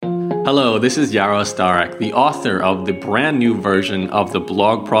Hello, this is Yaro Starak, the author of the brand new version of the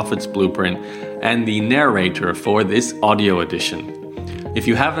Blog Profits Blueprint and the narrator for this audio edition. If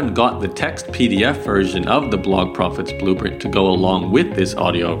you haven't got the text PDF version of the Blog Profits Blueprint to go along with this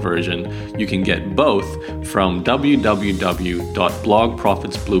audio version, you can get both from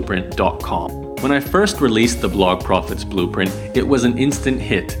www.blogprofitsblueprint.com. When I first released the Blog Profits Blueprint, it was an instant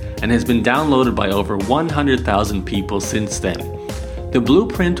hit and has been downloaded by over 100,000 people since then. The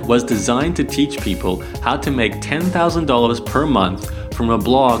blueprint was designed to teach people how to make $10,000 per month from a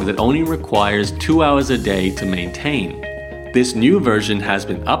blog that only requires 2 hours a day to maintain. This new version has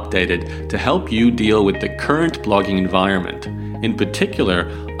been updated to help you deal with the current blogging environment. In particular,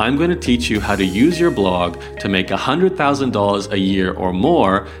 I'm going to teach you how to use your blog to make $100,000 a year or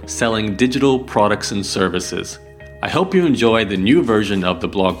more selling digital products and services. I hope you enjoy the new version of the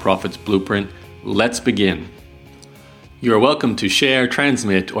Blog Profits Blueprint. Let's begin. You are welcome to share,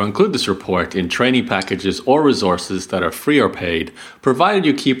 transmit, or include this report in training packages or resources that are free or paid, provided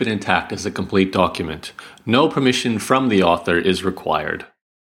you keep it intact as a complete document. No permission from the author is required.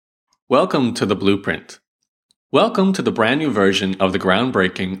 Welcome to the Blueprint. Welcome to the brand new version of the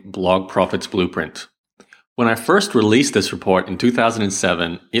groundbreaking Blog Profits Blueprint. When I first released this report in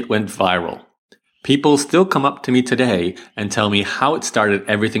 2007, it went viral. People still come up to me today and tell me how it started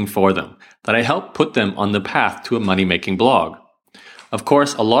everything for them, that I helped put them on the path to a money-making blog. Of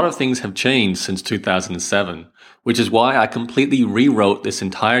course, a lot of things have changed since 2007, which is why I completely rewrote this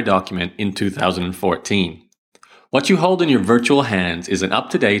entire document in 2014. What you hold in your virtual hands is an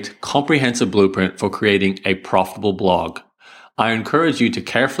up-to-date, comprehensive blueprint for creating a profitable blog. I encourage you to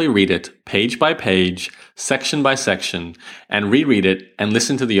carefully read it page by page, section by section, and reread it and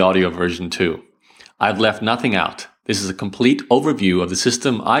listen to the audio version too. I've left nothing out. This is a complete overview of the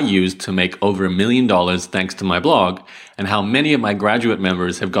system I used to make over $1 million thanks to my blog, and how many of my graduate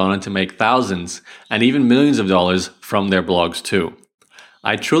members have gone on to make thousands and even millions of dollars from their blogs too.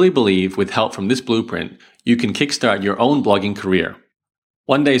 I truly believe with help from this blueprint, you can kickstart your own blogging career.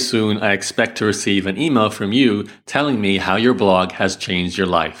 One day soon, I expect to receive an email from you telling me how your blog has changed your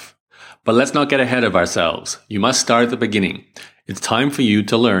life. But let's not get ahead of ourselves. You must start at the beginning. It's time for you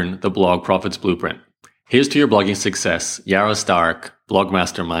to learn the Blog Profits Blueprint. Here's to your blogging success, Yaro Starak,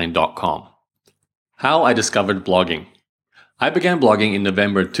 blogmastermind.com. How I discovered blogging. I began blogging in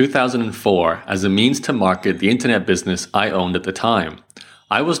November 2004 as a means to market the internet business I owned at the time.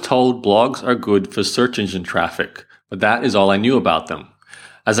 I was told blogs are good for search engine traffic, but that is all I knew about them.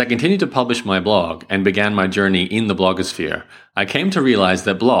 As I continued to publish my blog and began my journey in the blogosphere, I came to realize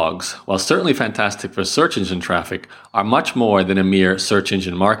that blogs, while certainly fantastic for search engine traffic, are much more than a mere search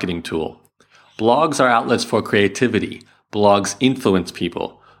engine marketing tool. Blogs are outlets for creativity. Blogs influence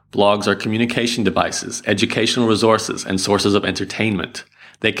people. Blogs are communication devices, educational resources, and sources of entertainment.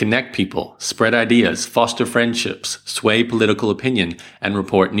 They connect people, spread ideas, foster friendships, sway political opinion, and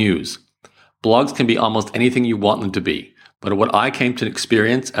report news. Blogs can be almost anything you want them to be, but what I came to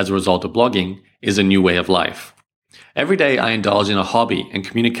experience as a result of blogging is a new way of life. Every day I indulge in a hobby and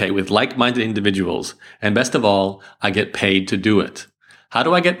communicate with like-minded individuals, and best of all, I get paid to do it. How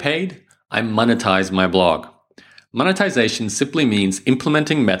do I get paid? I monetize my blog. Monetization simply means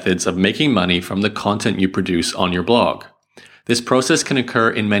implementing methods of making money from the content you produce on your blog. This process can occur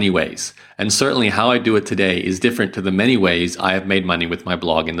in many ways, and certainly how I do it today is different to the many ways I have made money with my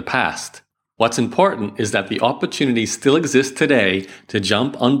blog in the past. What's important is that the opportunity still exists today to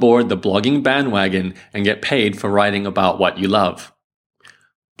jump on board the blogging bandwagon and get paid for writing about what you love.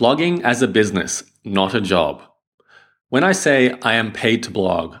 Blogging as a business, not a job. When I say I am paid to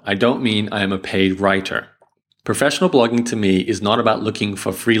blog, I don't mean I am a paid writer. Professional blogging to me is not about looking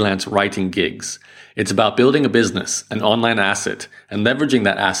for freelance writing gigs. It's about building a business, an online asset, and leveraging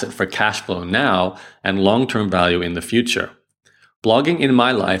that asset for cash flow now and long-term value in the future. Blogging in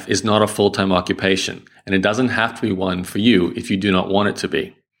my life is not a full-time occupation, and it doesn't have to be one for you if you do not want it to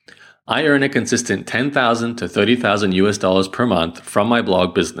be. I earn a consistent $10,000 to $30,000 per month from my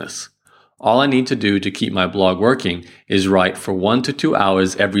blog business. All I need to do to keep my blog working is write for 1 to 2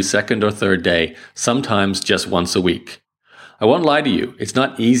 hours every second or third day, sometimes just once a week. I won't lie to you, it's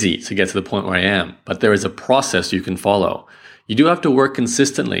not easy to get to the point where I am, but there is a process you can follow. You do have to work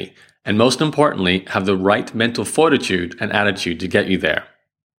consistently, and most importantly, have the right mental fortitude and attitude to get you there.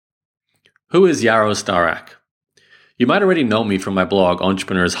 Who is Yaro Starak? You might already know me from my blog,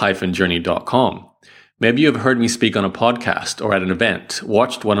 entrepreneurs-journey.com. Maybe you have heard me speak on a podcast or at an event,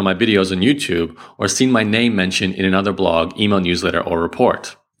 watched one of my videos on YouTube, or seen my name mentioned in another blog, email newsletter, or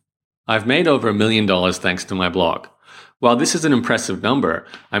report. I've made over $1 million thanks to my blog. While this is an impressive number,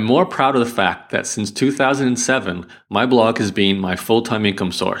 I'm more proud of the fact that since 2007, my blog has been my full-time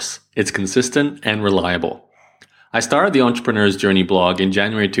income source. It's consistent and reliable. I started the Entrepreneur's Journey blog in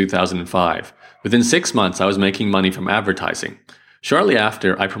January 2005. Within 6 months, I was making money from advertising. Shortly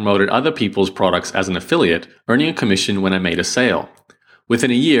after, I promoted other people's products as an affiliate, earning a commission when I made a sale.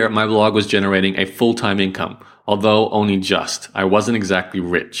 Within a year, my blog was generating a full-time income, although only just. I wasn't exactly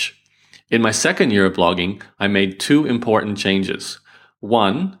rich. In my second year of blogging, I made 2 important changes.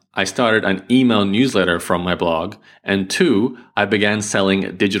 1, I started an email newsletter from my blog, and 2, I began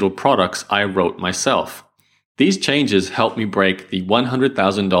selling digital products I wrote myself. These changes helped me break the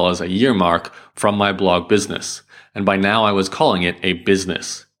 $100,000 a year mark from my blog business, and by now I was calling it a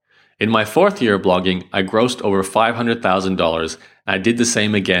business. In my 4th year of blogging, I grossed over $500,000, and I did the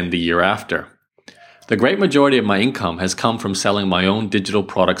same again the year after. The great majority of my income has come from selling my own digital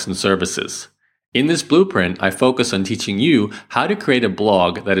products and services. In this blueprint, I focus on teaching you how to create a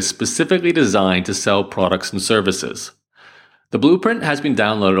blog that is specifically designed to sell products and services. The blueprint has been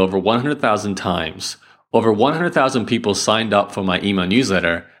downloaded over 100,000 times. Over 100,000 people signed up for my email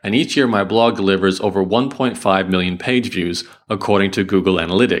newsletter, and each year my blog delivers over 1.5 million page views, according to Google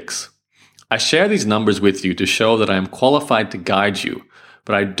Analytics. I share these numbers with you to show that I am qualified to guide you,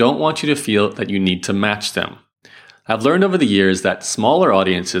 but I don't want you to feel that you need to match them. I've learned over the years that smaller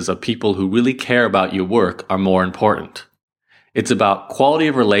audiences of people who really care about your work are more important. It's about quality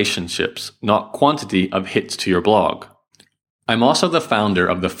of relationships, not quantity of hits to your blog. I'm also the founder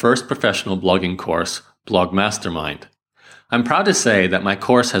of the first professional blogging course, Blog Mastermind. I'm proud to say that my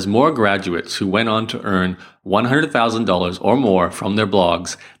course has more graduates who went on to earn $100,000 or more from their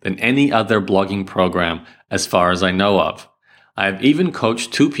blogs than any other blogging program as far as I know of. I have even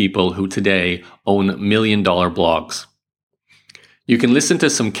coached 2 people who today own million-dollar blogs. You can listen to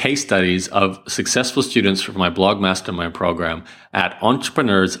some case studies of successful students from my Blog Mastermind program at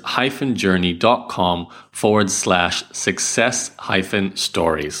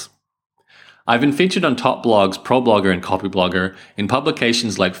entrepreneurs-journey.com/success-stories. I've been featured on Top Blog's Pro Blogger and Copy Blogger in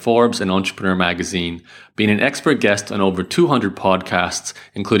publications like Forbes and Entrepreneur Magazine, been an expert guest on over 200 podcasts,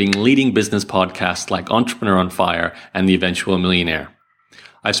 including leading business podcasts like Entrepreneur on Fire and The Eventual Millionaire.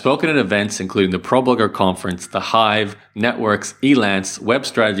 I've spoken at events including the Pro Blogger Conference, The Hive, Networks, Elance, Web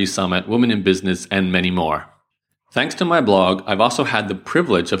Strategy Summit, Women in Business, and many more. Thanks to my blog, I've also had the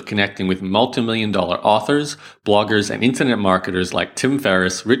privilege of connecting with multi-million-dollar authors, bloggers, and internet marketers like Tim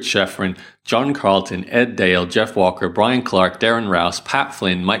Ferriss, Rich Schefren, John Carlton, Ed Dale, Jeff Walker, Brian Clark, Darren Rouse, Pat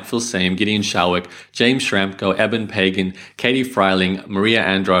Flynn, Mike Filsame, Gideon Shalwick, James Schramko, Eben Pagan, Katie Freiling, Maria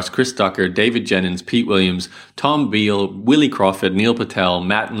Andros, Chris Ducker, David Jennings, Pete Williams, Tom Beal, Willie Crawford, Neil Patel,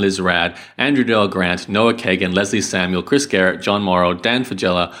 Matt and Liz Rad, Andrew Dale Grant, Noah Kagan, Leslie Samuel, Chris Garrett, John Morrow, Dan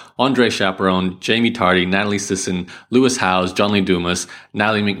Fagella, Andre Chaperone, Jamie Tardy, Natalie Sisson, Lewis Howes, John Lee Dumas,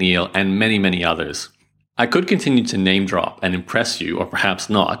 Natalie McNeil, and many, many others. I could continue to name drop and impress you, or perhaps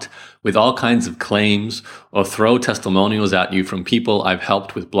not, with all kinds of claims or throw testimonials at you from people I've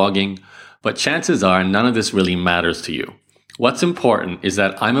helped with blogging, but chances are none of this really matters to you. What's important is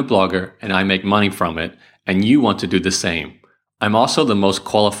that I'm a blogger and I make money from it, and you want to do the same. I'm also the most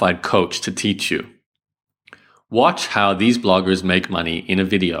qualified coach to teach you. Watch how these bloggers make money in a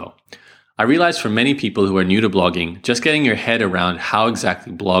video. I realize for many people who are new to blogging, just getting your head around how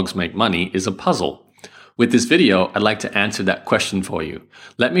exactly blogs make money is a puzzle. With this video, I'd like to answer that question for you.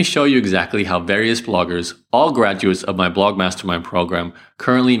 Let me show you exactly how various bloggers, all graduates of my Blog Mastermind program,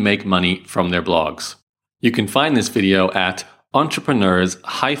 currently make money from their blogs. You can find this video at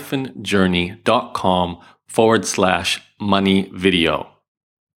entrepreneurs-journey.com/money video.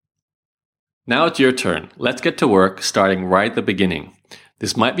 Now it's your turn. Let's get to work, starting right at the beginning.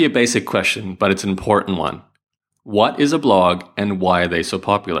 This might be a basic question, but it's an important one. What is a blog and why are they so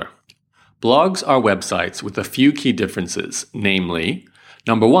popular? Blogs are websites with a few key differences, namely,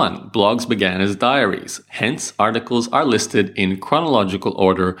 number 1, blogs began as diaries, hence articles are listed in chronological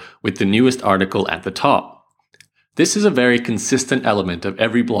order with the newest article at the top. This is a very consistent element of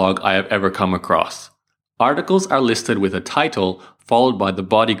every blog I have ever come across. Articles are listed with a title followed by the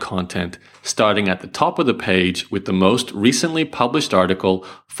body content, starting at the top of the page with the most recently published article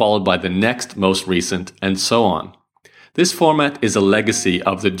followed by the next most recent, and so on. This format is a legacy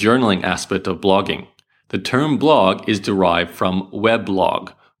of the journaling aspect of blogging. The term blog is derived from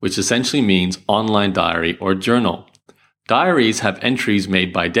weblog, which essentially means online diary or journal. Diaries have entries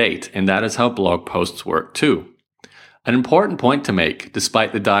made by date, and that is how blog posts work too. An important point to make,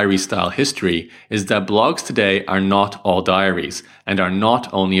 despite the diary-style history, is that blogs today are not all diaries, and are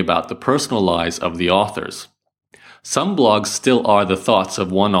not only about the personal lives of the authors. Some blogs still are the thoughts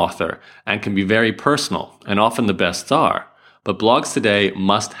of one author and can be very personal, and often the best are, but blogs today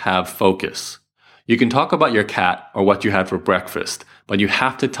must have focus. You can talk about your cat or what you had for breakfast, but you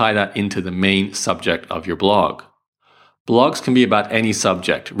have to tie that into the main subject of your blog. Blogs can be about any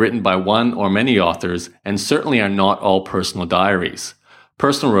subject, written by one or many authors, and certainly are not all personal diaries.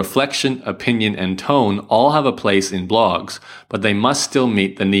 Personal reflection, opinion, and tone all have a place in blogs, but they must still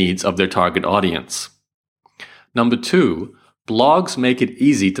meet the needs of their target audience. Number 2, blogs make it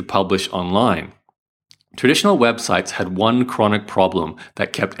easy to publish online. Traditional websites had one chronic problem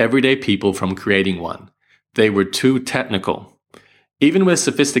that kept everyday people from creating one. They were too technical. Even with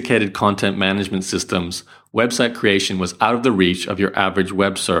sophisticated content management systems, website creation was out of the reach of your average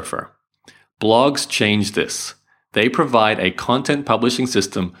web surfer. Blogs change this. They provide a content publishing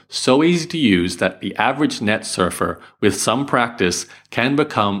system so easy to use that the average net surfer with some practice can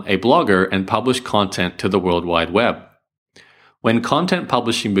become a blogger and publish content to the World Wide Web. When content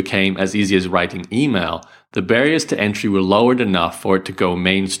publishing became as easy as writing email, the barriers to entry were lowered enough for it to go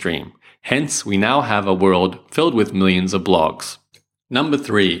mainstream. Hence, we now have a world filled with millions of blogs. Number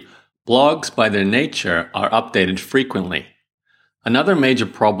 3, blogs by their nature are updated frequently. Another major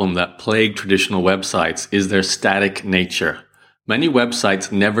problem that plagued traditional websites is their static nature. Many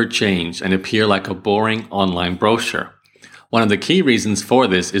websites never change and appear like a boring online brochure. One of the key reasons for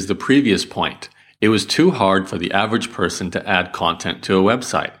this is the previous point. It was too hard for the average person to add content to a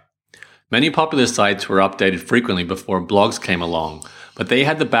website. Many popular sites were updated frequently before blogs came along, but they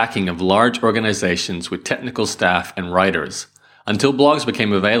had the backing of large organizations with technical staff and writers. Until blogs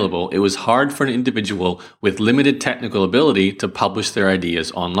became available, it was hard for an individual with limited technical ability to publish their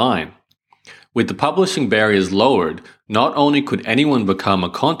ideas online. With the publishing barriers lowered, not only could anyone become a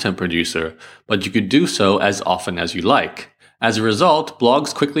content producer, but you could do so as often as you like. As a result,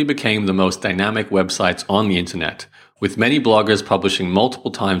 blogs quickly became the most dynamic websites on the internet, with many bloggers publishing multiple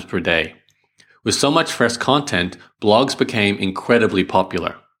times per day. With so much fresh content, blogs became incredibly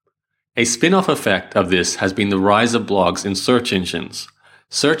popular. A spin-off effect of this has been the rise of blogs in search engines.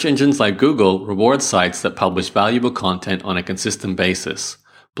 Search engines like Google reward sites that publish valuable content on a consistent basis.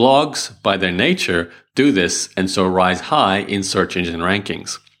 Blogs, by their nature, do this and so rise high in search engine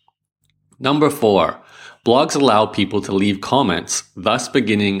rankings. Number 4, blogs allow people to leave comments, thus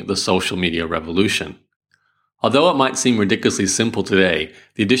beginning the social media revolution. Although it might seem ridiculously simple today,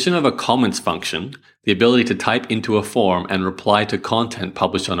 the addition of a comments function, the ability to type into a form and reply to content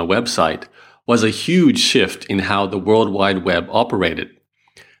published on a website, was a huge shift in how the World Wide Web operated.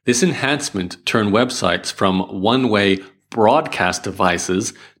 This enhancement turned websites from one-way broadcast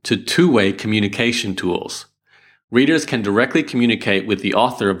devices to two-way communication tools. Readers can directly communicate with the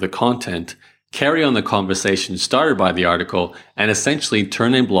author of the content, carry on the conversation started by the article, and essentially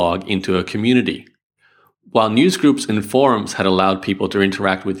turn a blog into a community. While newsgroups and forums had allowed people to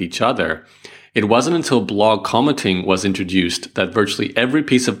interact with each other, it wasn't until blog commenting was introduced that virtually every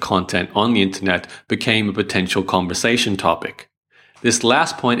piece of content on the internet became a potential conversation topic. This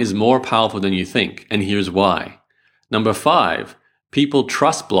last point is more powerful than you think, and here's why. Number 5, people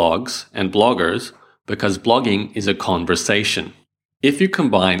trust blogs and bloggers because blogging is a conversation. If you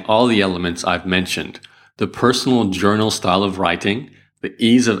combine all the elements I've mentioned, the personal journal style of writing, the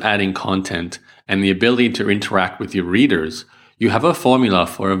ease of adding content, and the ability to interact with your readers, you have a formula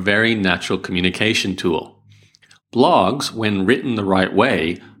for a very natural communication tool. Blogs, when written the right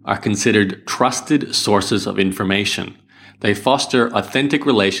way, are considered trusted sources of information. They foster authentic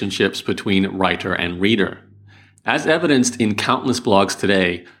relationships between writer and reader. As evidenced in countless blogs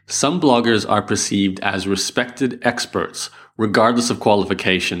today, some bloggers are perceived as respected experts, regardless of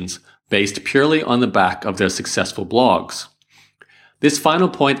qualifications, based purely on the back of their successful blogs. This final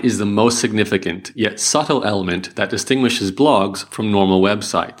point is the most significant, yet subtle element that distinguishes blogs from normal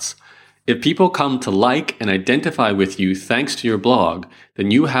websites. If people come to like and identify with you thanks to your blog, then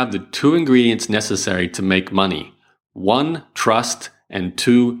you have the 2 ingredients necessary to make money. 1, trust, and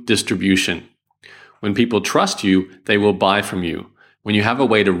 2, distribution. When people trust you, they will buy from you. When you have a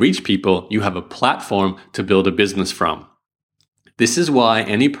way to reach people, you have a platform to build a business from. This is why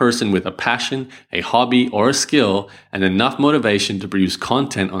any person with a passion, a hobby, or a skill, and enough motivation to produce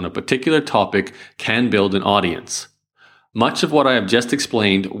content on a particular topic can build an audience. Much of what I have just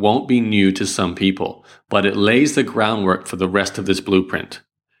explained won't be new to some people, but it lays the groundwork for the rest of this blueprint.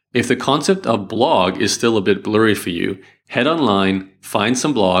 If the concept of blog is still a bit blurry for you, head online, find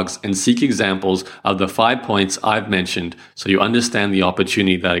some blogs, and seek examples of the 5 points I've mentioned so you understand the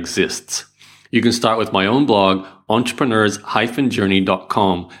opportunity that exists. You can start with my own blog,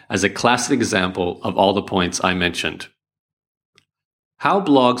 entrepreneurs-journey.com, as a classic example of all the points I mentioned. How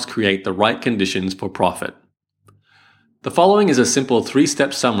blogs create the right conditions for profit. The following is a simple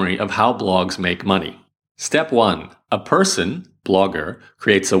 3-step summary of how blogs make money. Step 1. A person, blogger,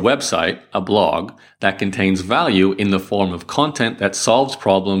 creates a website, a blog, that contains value in the form of content that solves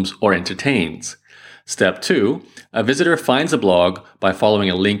problems or entertains. Step 2. A visitor finds a blog by following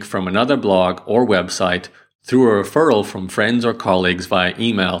a link from another blog or website through a referral from friends or colleagues via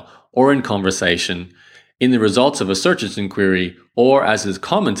email or in conversation, in the results of a search engine query, or as is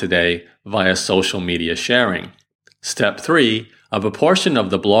common today, via social media sharing. Step 3. A proportion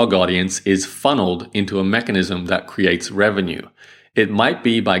of the blog audience is funneled into a mechanism that creates revenue. It might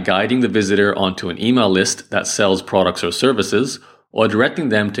be by guiding the visitor onto an email list that sells products or services, or directing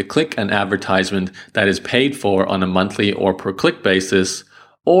them to click an advertisement that is paid for on a monthly or per click basis,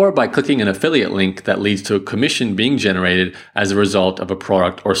 or by clicking an affiliate link that leads to a commission being generated as a result of a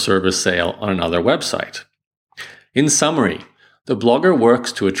product or service sale on another website. In summary, the blogger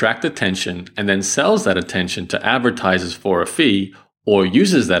works to attract attention and then sells that attention to advertisers for a fee, or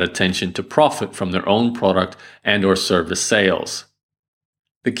uses that attention to profit from their own product and or service sales.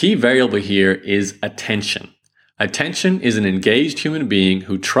 The key variable here is attention. Attention is an engaged human being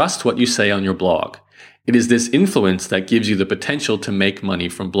who trusts what you say on your blog. It is this influence that gives you the potential to make money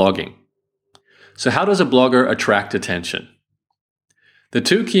from blogging. So how does a blogger attract attention? The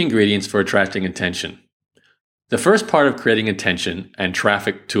 2 key ingredients for attracting attention. The first part of creating attention and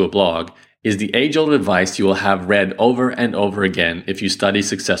traffic to a blog is the age-old advice you will have read over and over again if you study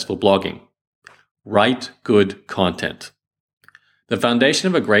successful blogging. Write good content. The foundation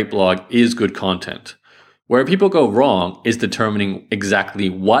of a great blog is good content. Where people go wrong is determining exactly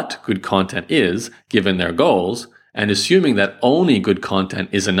what good content is, given their goals, and assuming that only good content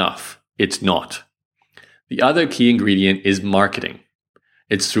is enough. It's not. The other key ingredient is marketing.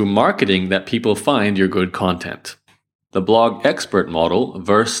 It's through marketing that people find your good content. The blog expert model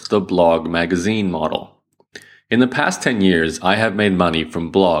versus the blog magazine model. In the past 10 years, I have made money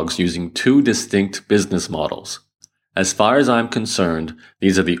from blogs using 2 distinct business models. As far as I'm concerned,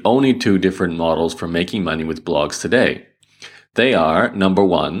 these are the only 2 different models for making money with blogs today. They are, number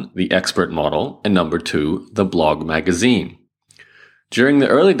 1, the expert model, and number 2, the blog magazine. During the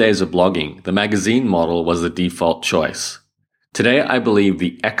early days of blogging, the magazine model was the default choice. Today, I believe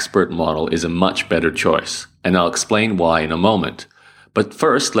the expert model is a much better choice, and I'll explain why in a moment. But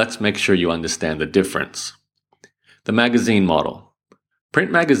first, let's make sure you understand the difference. The magazine model.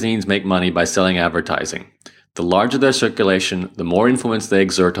 Print magazines make money by selling advertising. The larger their circulation, the more influence they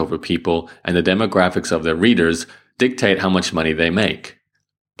exert over people, and the demographics of their readers dictate how much money they make.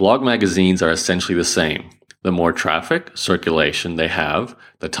 Blog magazines are essentially the same. The more traffic, circulation they have,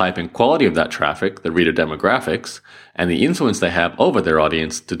 the type and quality of that traffic, the reader demographics, and the influence they have over their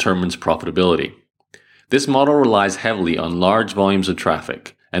audience determines profitability. This model relies heavily on large volumes of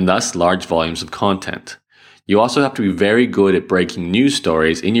traffic, and thus large volumes of content. You also have to be very good at breaking news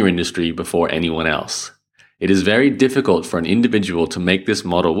stories in your industry before anyone else. It is very difficult for an individual to make this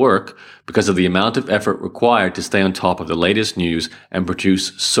model work because of the amount of effort required to stay on top of the latest news and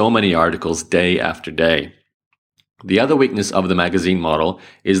produce so many articles day after day. The other weakness of the magazine model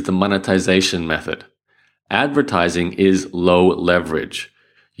is the monetization method. Advertising is low leverage.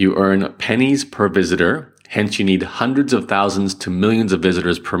 You earn pennies per visitor, hence you need hundreds of thousands to millions of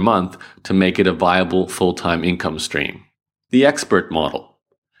visitors per month to make it a viable full-time income stream. The expert model.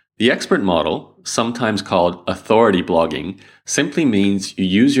 The expert model, sometimes called authority blogging, simply means you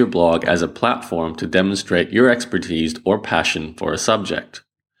use your blog as a platform to demonstrate your expertise or passion for a subject.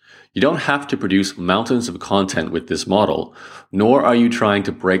 You don't have to produce mountains of content with this model, nor are you trying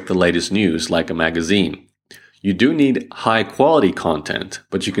to break the latest news like a magazine. You do need high quality content,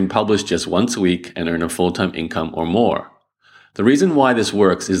 but you can publish just once a week and earn a full-time income or more. The reason why this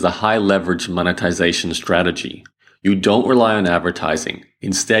works is the high leverage monetization strategy. You don't rely on advertising.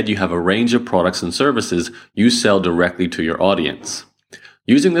 Instead, you have a range of products and services you sell directly to your audience.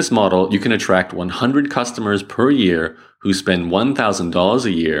 Using this model, you can attract 100 customers per year who spend $1,000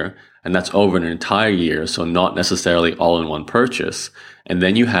 a year, and that's over an entire year, so not necessarily all in one purchase, and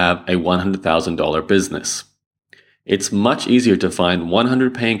then you have a $100,000 business. It's much easier to find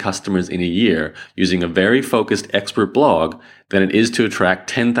 100 paying customers in a year using a very focused expert blog than it is to attract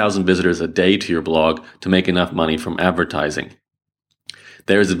 10,000 visitors a day to your blog to make enough money from advertising.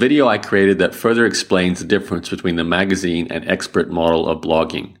 There is a video I created that further explains the difference between the magazine and expert model of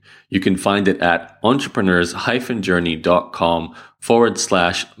blogging. You can find it at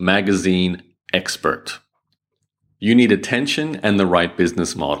entrepreneurs-journey.com/magazine expert. You need attention and the right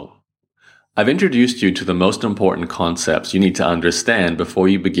business model. I've introduced you to the most important concepts you need to understand before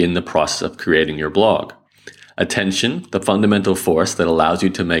you begin the process of creating your blog. Attention, the fundamental force that allows you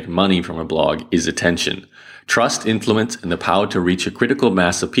to make money from a blog, is attention. Trust, influence, and the power to reach a critical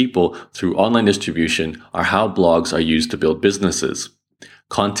mass of people through online distribution are how blogs are used to build businesses.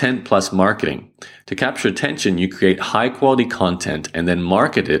 Content plus marketing. To capture attention, you create high-quality content and then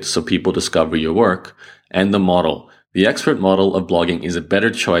market it so people discover your work. And the model. The expert model of blogging is a better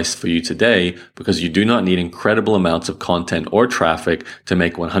choice for you today because you do not need incredible amounts of content or traffic to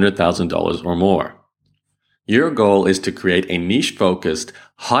make $100,000 or more. Your goal is to create a niche-focused,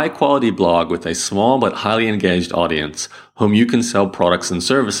 high-quality blog with a small but highly engaged audience whom you can sell products and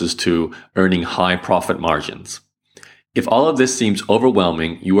services to, earning high profit margins. If all of this seems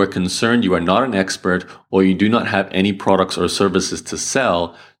overwhelming, you are concerned you are not an expert, or you do not have any products or services to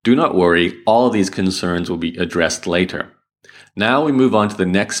sell, do not worry, all of these concerns will be addressed later. Now we move on to the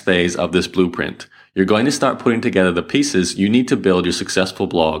next phase of this blueprint. You're going to start putting together the pieces you need to build your successful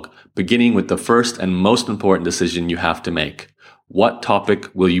blog, beginning with the first and most important decision you have to make. What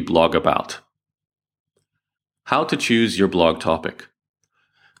topic will you blog about? How to choose your blog topic.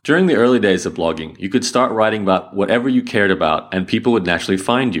 During the early days of blogging, you could start writing about whatever you cared about and people would naturally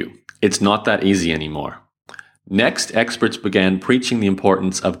find you. It's not that easy anymore. Next, experts began preaching the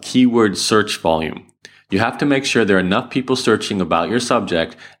importance of keyword search volume. You have to make sure there are enough people searching about your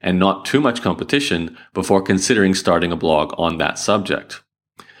subject and not too much competition before considering starting a blog on that subject.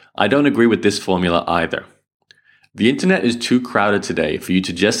 I don't agree with this formula either. The internet is too crowded today for you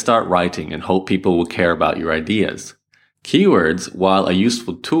to just start writing and hope people will care about your ideas. Keywords, while a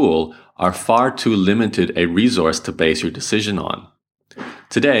useful tool, are far too limited a resource to base your decision on.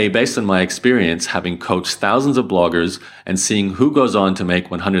 Today, based on my experience having coached thousands of bloggers and seeing who goes on to make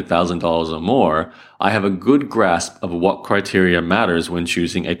 $100,000 or more, I have a good grasp of what criteria matters when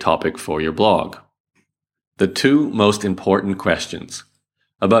choosing a topic for your blog. The two most important questions.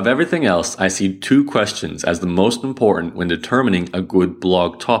 Above everything else, I see two questions as the most important when determining a good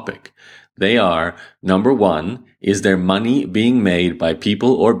blog topic. They are, number one, is there money being made by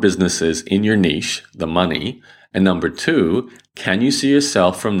people or businesses in your niche, the money? And number two, can you see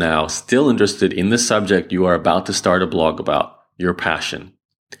yourself from now still interested in the subject you are about to start a blog about, your passion?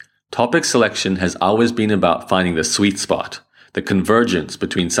 Topic selection has always been about finding the sweet spot, the convergence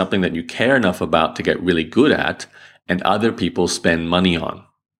between something that you care enough about to get really good at and other people spend money on.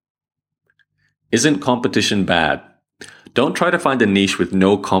 Isn't competition bad? Don't try to find a niche with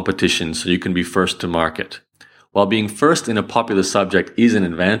no competition so you can be first to market. While being first in a popular subject is an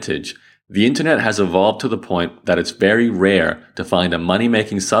advantage, the internet has evolved to the point that it's very rare to find a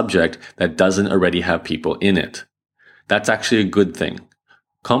money-making subject that doesn't already have people in it. That's actually a good thing.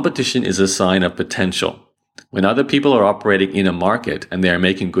 Competition is a sign of potential. When other people are operating in a market and they are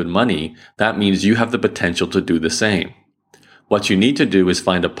making good money, that means you have the potential to do the same. What you need to do is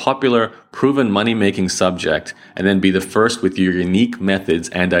find a popular, proven money-making subject and then be the first with your unique methods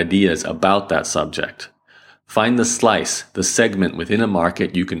and ideas about that subject. Find the slice, the segment within a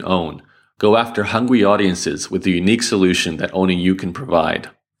market you can own. Go after hungry audiences with a unique solution that only you can provide.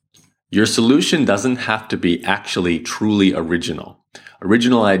 Your solution doesn't have to be actually truly original.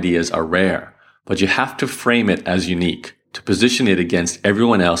 Original ideas are rare, but you have to frame it as unique to position it against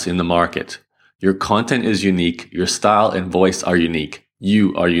everyone else in the market. Your content is unique, your style and voice are unique,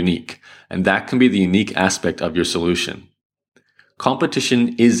 you are unique, and that can be the unique aspect of your solution.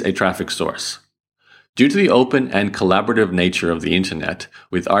 Competition is a traffic source. Due to the open and collaborative nature of the internet,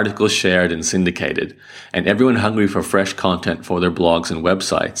 with articles shared and syndicated, and everyone hungry for fresh content for their blogs and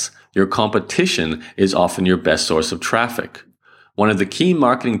websites, your competition is often your best source of traffic. One of the key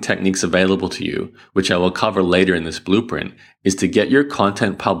marketing techniques available to you, which I will cover later in this blueprint, is to get your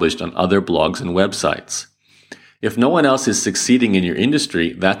content published on other blogs and websites. If no one else is succeeding in your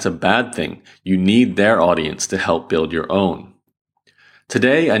industry, that's a bad thing. You need their audience to help build your own.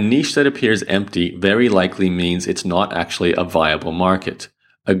 Today, a niche that appears empty very likely means it's not actually a viable market.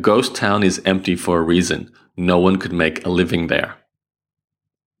 A ghost town is empty for a reason. No one could make a living there.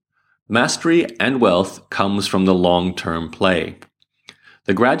 Mastery and wealth comes from the long-term play.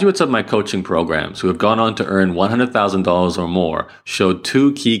 The graduates of my coaching programs who have gone on to earn $100,000 or more showed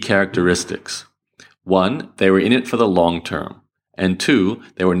two key characteristics. One, they were in it for the long term. And two,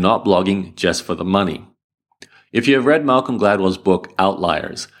 they were not blogging just for the money. If you have read Malcolm Gladwell's book,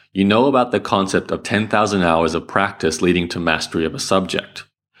 Outliers, you know about the concept of 10,000 hours of practice leading to mastery of a subject.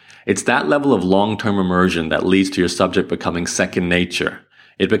 It's that level of long-term immersion that leads to your subject becoming second nature.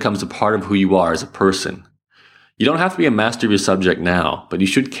 It becomes a part of who you are as a person. You don't have to be a master of your subject now, but you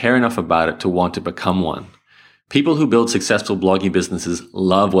should care enough about it to want to become one. People who build successful blogging businesses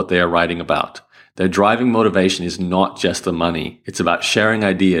love what they are writing about. Their driving motivation is not just the money. It's about sharing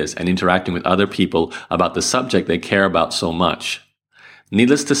ideas and interacting with other people about the subject they care about so much.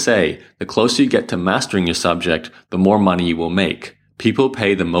 Needless to say, the closer you get to mastering your subject, the more money you will make. People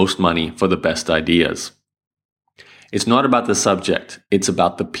pay the most money for the best ideas. It's not about the subject, it's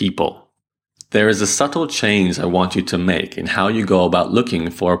about the people. There is a subtle change I want you to make in how you go about looking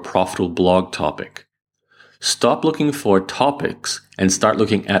for a profitable blog topic. Stop looking for topics and start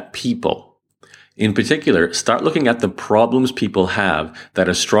looking at people. In particular, start looking at the problems people have that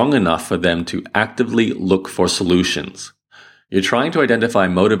are strong enough for them to actively look for solutions. You're trying to identify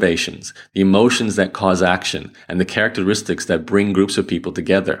motivations, the emotions that cause action, and the characteristics that bring groups of people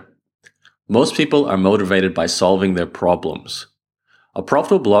together. Most people are motivated by solving their problems. A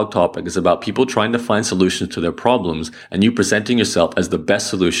profitable blog topic is about people trying to find solutions to their problems and you presenting yourself as the best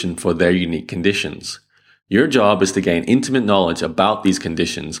solution for their unique conditions. Your job is to gain intimate knowledge about these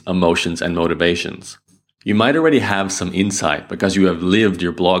conditions, emotions, and motivations. You might already have some insight because you have lived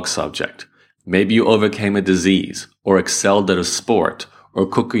your blog subject. Maybe you overcame a disease, or excelled at a sport, or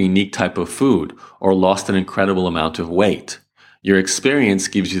cook a unique type of food, or lost an incredible amount of weight. Your experience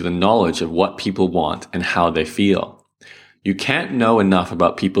gives you the knowledge of what people want and how they feel. You can't know enough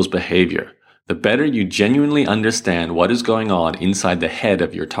about people's behavior. The better you genuinely understand what is going on inside the head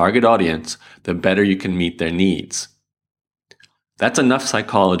of your target audience, the better you can meet their needs. That's enough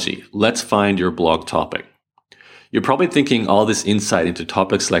psychology. Let's find your blog topic. You're probably thinking all this insight into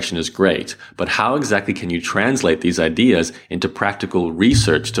topic selection is great, but how exactly can you translate these ideas into practical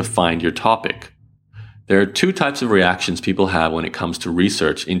research to find your topic? There are two types of reactions people have when it comes to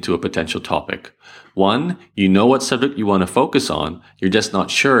research into a potential topic. One, you know what subject you want to focus on, you're just not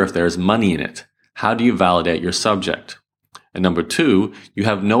sure if there is money in it. How do you validate your subject? And number two, you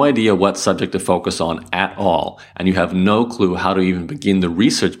have no idea what subject to focus on at all, and you have no clue how to even begin the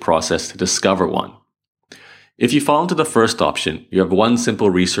research process to discover one. If you fall into the first option, you have one simple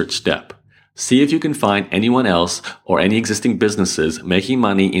research step. See if you can find anyone else or any existing businesses making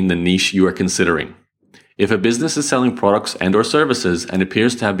money in the niche you are considering. If a business is selling products and or services and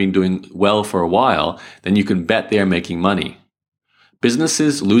appears to have been doing well for a while, then you can bet they are making money.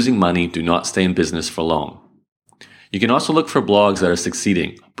 Businesses losing money do not stay in business for long. You can also look for blogs that are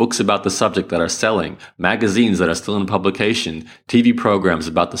succeeding, books about the subject that are selling, magazines that are still in publication, TV programs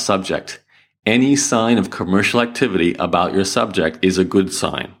about the subject. Any sign of commercial activity about your subject is a good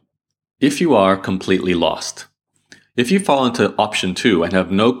sign. If you are completely lost. If you fall into option 2 and have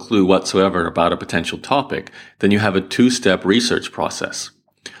no clue whatsoever about a potential topic, then you have a 2-step research process.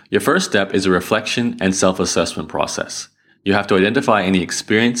 Your first step is a reflection and self-assessment process. You have to identify any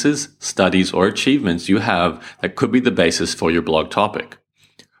experiences, studies, or achievements you have that could be the basis for your blog topic.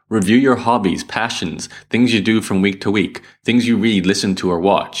 Review your hobbies, passions, things you do from week to week, things you read, listen to, or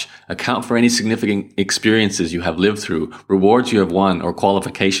watch. Account for any significant experiences you have lived through, rewards you have won, or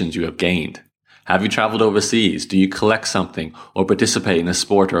qualifications you have gained. Have you traveled overseas? Do you collect something or participate in a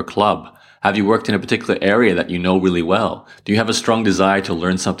sport or a club? Have you worked in a particular area that you know really well? Do you have a strong desire to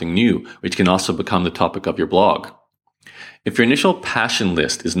learn something new, which can also become the topic of your blog? If your initial passion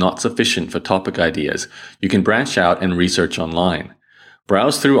list is not sufficient for topic ideas, you can branch out and research online.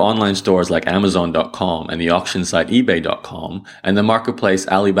 Browse through online stores like Amazon.com and the auction site eBay.com and the marketplace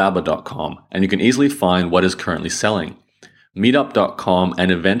Alibaba.com, and you can easily find what is currently selling. Meetup.com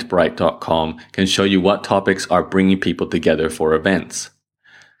and Eventbrite.com can show you what topics are bringing people together for events.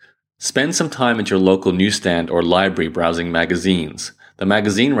 Spend some time at your local newsstand or library browsing magazines. The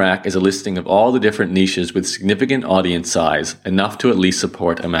magazine rack is a listing of all the different niches with significant audience size, enough to at least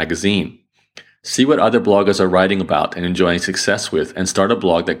support a magazine. See what other bloggers are writing about and enjoying success with, and start a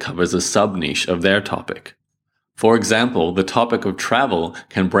blog that covers a sub-niche of their topic. For example, the topic of travel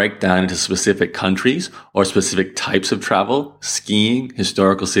can break down into specific countries or specific types of travel, skiing,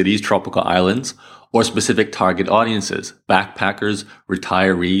 historical cities, tropical islands, or specific target audiences, backpackers,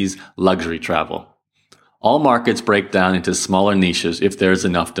 retirees, luxury travel. All markets break down into smaller niches if there is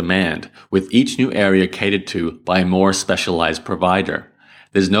enough demand, with each new area catered to by a more specialized provider.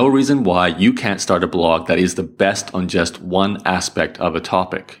 There's no reason why you can't start a blog that is the best on just one aspect of a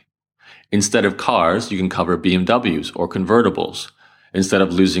topic. Instead of cars, you can cover BMWs or convertibles. Instead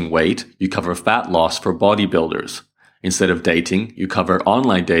of losing weight, you cover fat loss for bodybuilders. Instead of dating, you cover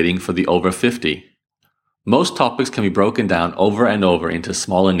online dating for the over 50. Most topics can be broken down over and over into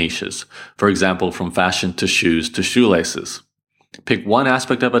smaller niches, for example, from fashion to shoes to shoelaces. Pick one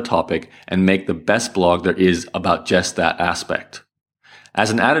aspect of a topic and make the best blog there is about just that aspect. As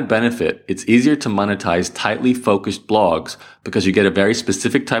an added benefit, it's easier to monetize tightly focused blogs because you get a very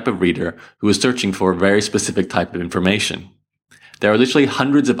specific type of reader who is searching for a very specific type of information. There are literally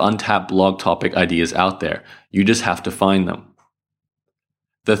hundreds of untapped blog topic ideas out there. You just have to find them.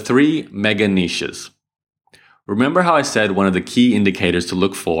 The 3 mega niches. Remember how I said one of the key indicators to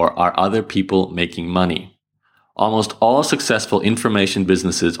look for are other people making money? Almost all successful information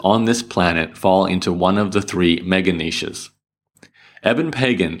businesses on this planet fall into one of the 3 mega niches. Eben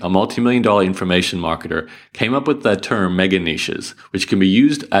Pagan, a multi-million-dollar information marketer, came up with the term mega niches, which can be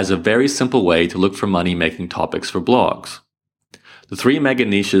used as a very simple way to look for money-making topics for blogs. The 3 mega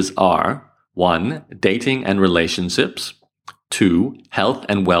niches are 1. Dating and relationships, 2. Health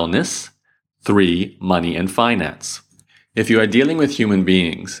and wellness, 3. Money and finance. If you are dealing with human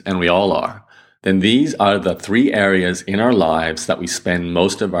beings, and we all are, then these are the 3 areas in our lives that we spend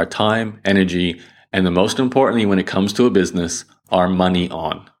most of our time, energy, and the most importantly when it comes to a business, our money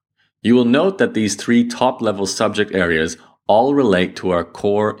on. You will note that these 3 top-level subject areas all relate to our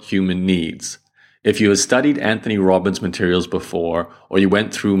core human needs. If you have studied Anthony Robbins materials before, or you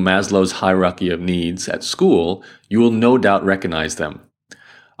went through Maslow's hierarchy of needs at school, you will no doubt recognize them.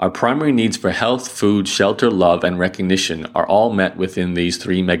 Our primary needs for health, food, shelter, love, and recognition are all met within these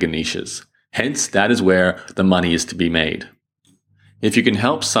 3 mega niches. Hence, that is where the money is to be made. If you can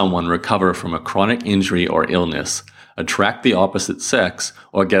help someone recover from a chronic injury or illness, attract the opposite sex,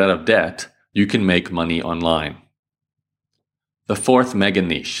 or get out of debt, you can make money online. The 4th mega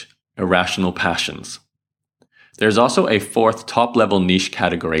niche, irrational passions. There's also a 4th top-level niche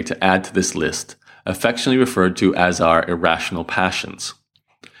category to add to this list, affectionately referred to as our irrational passions.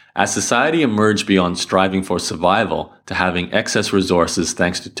 As society emerged beyond striving for survival to having excess resources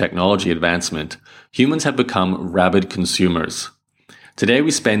thanks to technology advancement, humans have become rabid consumers. Today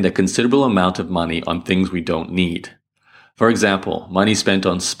we spend a considerable amount of money on things we don't need. For example, money spent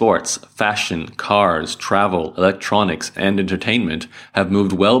on sports, fashion, cars, travel, electronics, and entertainment have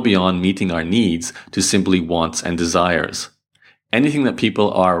moved well beyond meeting our needs to simply wants and desires. Anything that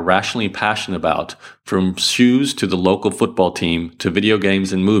people are rationally passionate about, from shoes to the local football team to video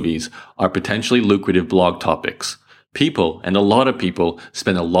games and movies, are potentially lucrative blog topics. People, and a lot of people,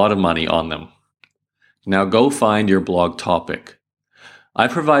 spend a lot of money on them. Now go find your blog topic. I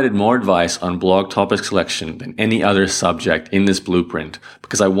provided more advice on blog topic selection than any other subject in this blueprint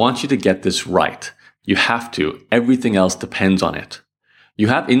because I want you to get this right. You have to. Everything else depends on it. You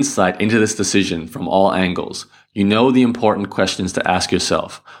have insight into this decision from all angles. You know the important questions to ask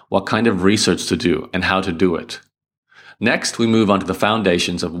yourself, what kind of research to do, and how to do it. Next, we move on to the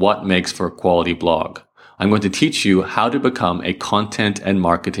foundations of what makes for a quality blog. I'm going to teach you how to become a content and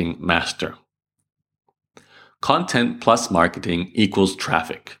marketing master. Content plus marketing equals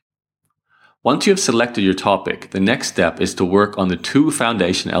traffic. Once you have selected your topic, the next step is to work on the 2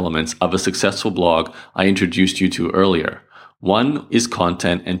 foundation elements of a successful blog I introduced you to earlier. 1 is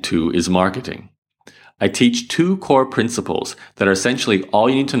content and 2 is marketing. I teach 2 core principles that are essentially all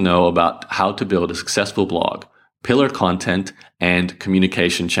you need to know about how to build a successful blog: pillar content and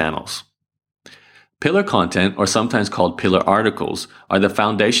communication channels. Pillar content, or sometimes called pillar articles, are the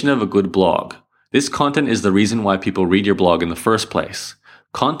foundation of a good blog. This content is the reason why people read your blog in the first place.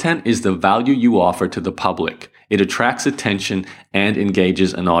 Content is the value you offer to the public. It attracts attention and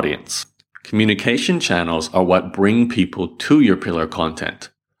engages an audience. Communication channels are what bring people to your pillar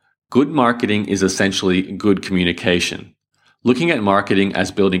content. Good marketing is essentially good communication. Looking at marketing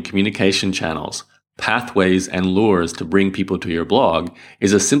as building communication channels, pathways, and lures to bring people to your blog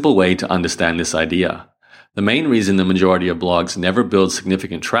is a simple way to understand this idea. The main reason the majority of blogs never build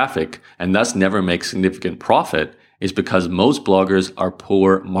significant traffic and thus never make significant profit is because most bloggers are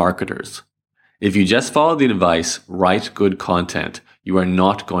poor marketers. If you just follow the advice, write good content, you are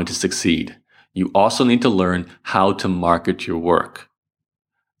not going to succeed. You also need to learn how to market your work.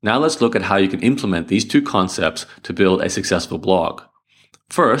 Now let's look at how you can implement these 2 concepts to build a successful blog.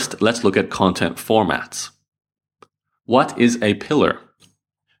 First, let's look at content formats. What is a pillar?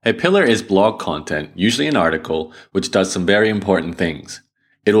 A pillar is blog content, usually an article, which does some very important things.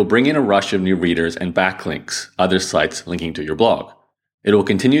 It will bring in a rush of new readers and backlinks, other sites linking to your blog. It will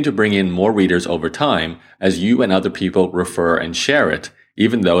continue to bring in more readers over time as you and other people refer and share it,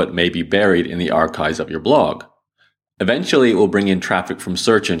 even though it may be buried in the archives of your blog. Eventually, it will bring in traffic from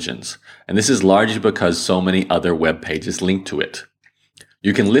search engines, and this is largely because so many other web pages link to it.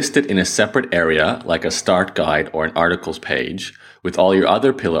 You can list it in a separate area, like a start guide or an articles page, with all your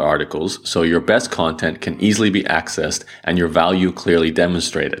other pillar articles, so your best content can easily be accessed and your value clearly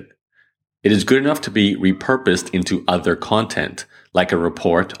demonstrated. It is good enough to be repurposed into other content, like a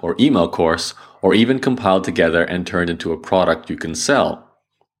report or email course, or even compiled together and turned into a product you can sell.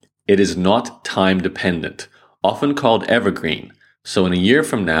 It is not time dependent, often called evergreen, so in a year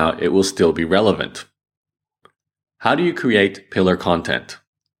from now it will still be relevant. How do you create pillar content?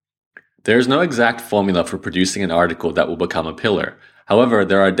 There is no exact formula for producing an article that will become a pillar. However,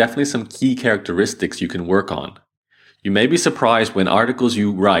 there are definitely some key characteristics you can work on. You may be surprised when articles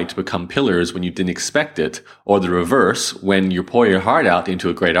you write become pillars when you didn't expect it, or the reverse, when you pour your heart out into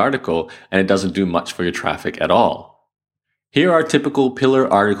a great article and it doesn't do much for your traffic at all. Here are typical pillar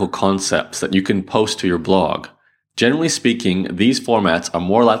article concepts that you can post to your blog. Generally speaking, these formats are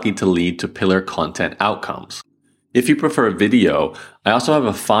more likely to lead to pillar content outcomes. If you prefer video, I also have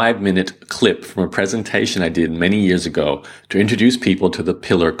a 5-minute clip from a presentation I did many years ago to introduce people to the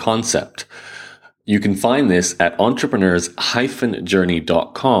pillar concept. You can find this at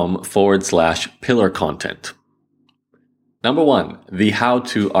entrepreneurs-journey.com/pillar content. Number 1, the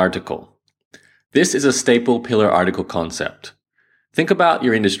how-to article. This is a staple pillar article concept. Think about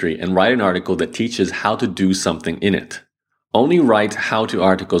your industry and write an article that teaches how to do something in it. Only write how-to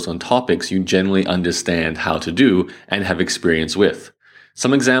articles on topics you generally understand how to do and have experience with.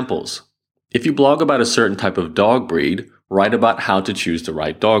 Some examples. If you blog about a certain type of dog breed, write about how to choose the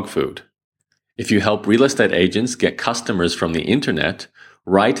right dog food. If you help real estate agents get customers from the internet,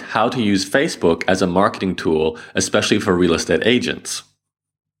 write how to use Facebook as a marketing tool, especially for real estate agents.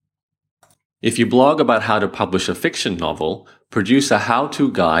 If you blog about how to publish a fiction novel, produce a how-to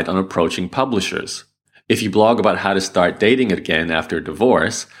guide on approaching publishers. If you blog about how to start dating again after a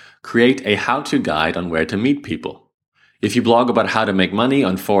divorce, create a how-to guide on where to meet people. If you blog about how to make money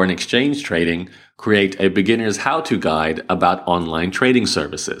on foreign exchange trading, create a beginner's how-to guide about online trading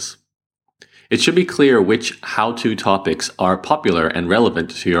services. It should be clear which how-to topics are popular and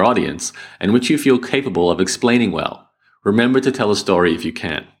relevant to your audience and which you feel capable of explaining well. Remember to tell a story if you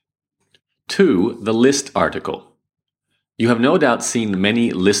can. 2. The list article. You have no doubt seen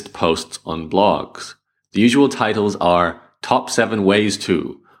many list posts on blogs. The usual titles are Top 7 Ways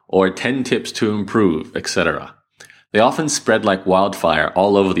To, or 10 Tips to Improve, etc. They often spread like wildfire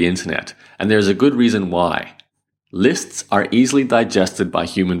all over the internet, and there's a good reason why. Lists are easily digested by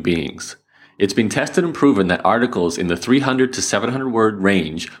human beings. It's been tested and proven that articles in the 300 to 700 word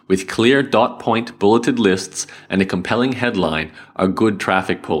range with clear dot-point bulleted lists and a compelling headline are good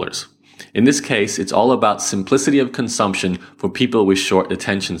traffic pullers. In this case, it's all about simplicity of consumption for people with short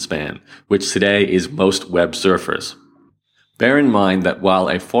attention span, which today is most web surfers. Bear in mind that while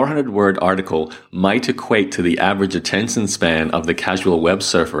a 400-word article might equate to the average attention span of the casual web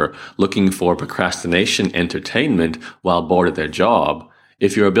surfer looking for procrastination entertainment while bored at their job,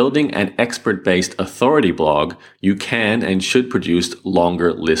 if you're building an expert-based authority blog, you can and should produce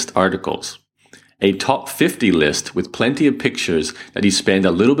longer list articles. A top 50 list with plenty of pictures that you spend a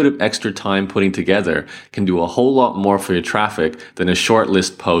little bit of extra time putting together can do a whole lot more for your traffic than a short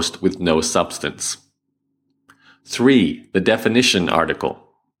list post with no substance. 3. The definition article.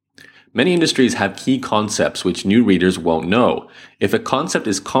 Many industries have key concepts which new readers won't know. If a concept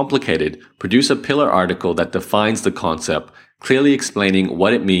is complicated, produce a pillar article that defines the concept, clearly explaining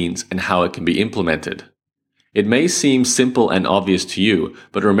what it means and how it can be implemented. It may seem simple and obvious to you,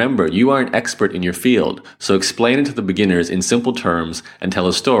 but remember, you are an expert in your field, so explain it to the beginners in simple terms and tell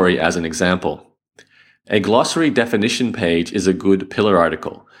a story as an example. A glossary definition page is a good pillar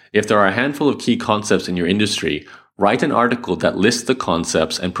article. If there are a handful of key concepts in your industry, write an article that lists the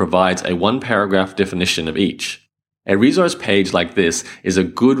concepts and provides a 1-paragraph definition of each. A resource page like this is a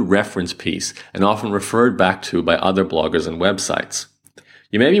good reference piece and often referred back to by other bloggers and websites.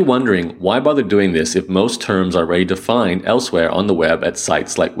 You may be wondering, why bother doing this if most terms are already defined elsewhere on the web at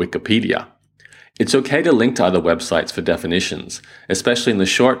sites like Wikipedia? It's okay to link to other websites for definitions, especially in the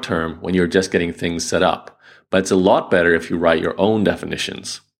short term when you're just getting things set up, but it's a lot better if you write your own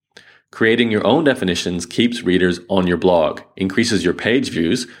definitions. Creating your own definitions keeps readers on your blog, increases your page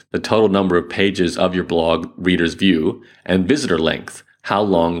views, the total number of pages of your blog readers view, and visitor length, how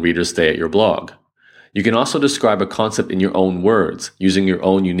long readers stay at your blog. You can also describe a concept in your own words, using your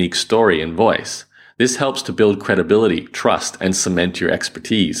own unique story and voice. This helps to build credibility, trust, and cement your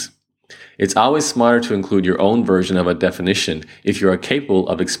expertise. It's always smarter to include your own version of a definition if you are capable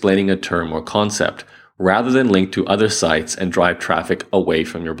of explaining a term or concept, rather than link to other sites and drive traffic away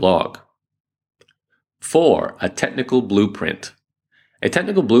from your blog. 4. A technical blueprint. A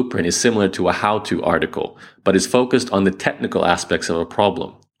technical blueprint is similar to a how-to article, but is focused on the technical aspects of a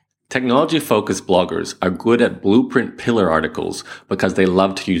problem. Technology-focused bloggers are good at blueprint pillar articles because they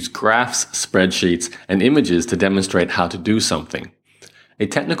love to use graphs, spreadsheets, and images to demonstrate how to do something. A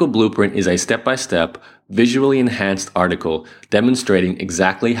technical blueprint is a step-by-step, visually enhanced article demonstrating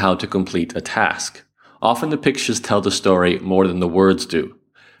exactly how to complete a task. Often the pictures tell the story more than the words do.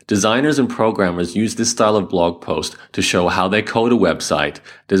 Designers and programmers use this style of blog post to show how they code a website,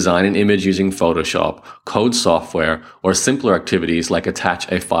 design an image using Photoshop, code software, or simpler activities like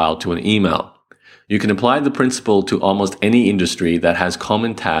attach a file to an email. You can apply the principle to almost any industry that has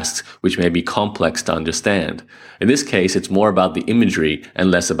common tasks which may be complex to understand. In this case, it's more about the imagery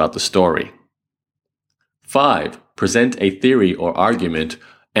and less about the story. 5. Present a theory or argument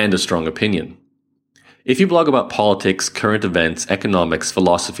and a strong opinion. If you blog about politics, current events, economics,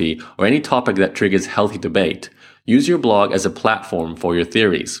 philosophy, or any topic that triggers healthy debate, use your blog as a platform for your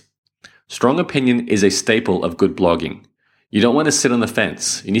theories. Strong opinion is a staple of good blogging. You don't want to sit on the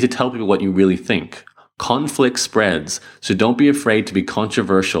fence. You need to tell people what you really think. Conflict spreads, so don't be afraid to be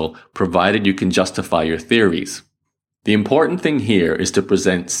controversial, provided you can justify your theories. The important thing here is to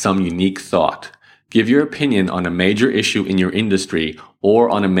present some unique thought. Give your opinion on a major issue in your industry or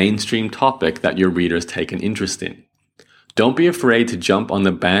on a mainstream topic that your readers take an interest in. Don't be afraid to jump on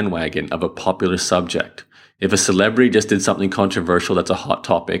the bandwagon of a popular subject. If a celebrity just did something controversial that's a hot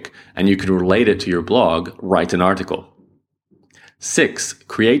topic and you can relate it to your blog, write an article. 6.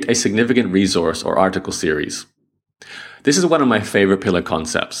 Create a significant resource or article series. This is one of my favorite pillar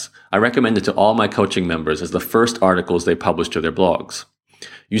concepts. I recommend it to all my coaching members as the first articles they publish to their blogs.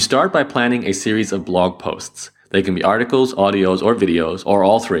 You start by planning a series of blog posts. They can be articles, audios, or videos, or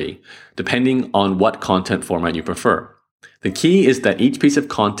all three, depending on what content format you prefer. The key is that each piece of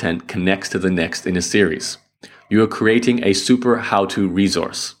content connects to the next in a series. You are creating a super how-to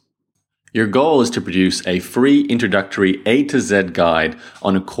resource. Your goal is to produce a free introductory A to Z guide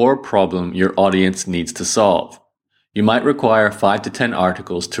on a core problem your audience needs to solve. You might require 5 to 10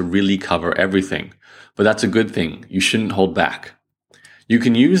 articles to really cover everything, but that's a good thing. You shouldn't hold back. You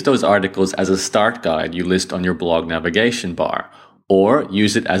can use those articles as a start guide you list on your blog navigation bar, or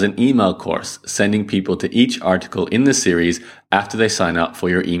use it as an email course, sending people to each article in the series after they sign up for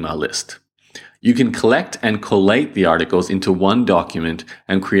your email list. You can collect and collate the articles into one document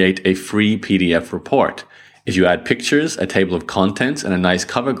and create a free PDF report. If you add pictures, a table of contents, and a nice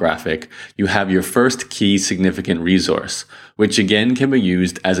cover graphic, you have your first key significant resource, which again can be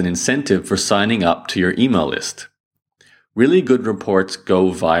used as an incentive for signing up to your email list. Really good reports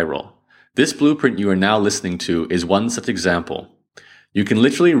go viral. This blueprint you are now listening to is one such example. You can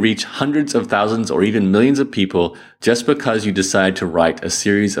literally reach hundreds of thousands or even millions of people just because you decide to write a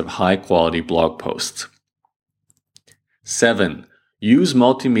series of high-quality blog posts. 7. Use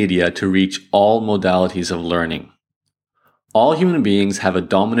multimedia to reach all modalities of learning. All human beings have a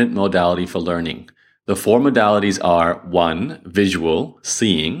dominant modality for learning. The 4 modalities are 1. Visual,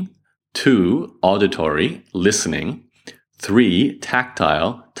 seeing, 2. Auditory, listening, 3.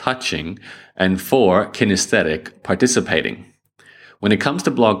 Tactile, touching, and 4. Kinesthetic, participating. When it comes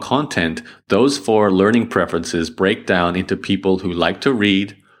to blog content, those 4 learning preferences break down into people who like to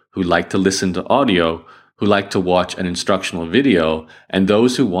read, who like to listen to audio, who like to watch an instructional video, and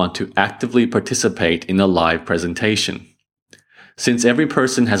those who want to actively participate in a live presentation. Since every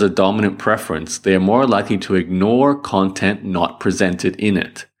person has a dominant preference, they are more likely to ignore content not presented in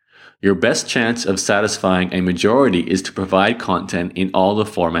it. Your best chance of satisfying a majority is to provide content in all the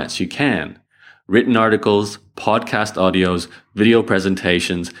formats you can. Written articles, podcast audios, video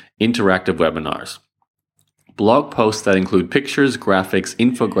presentations, interactive webinars. Blog posts that include pictures, graphics,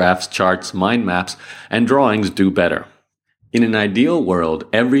 infographics, charts, mind maps, and drawings do better. In an ideal world,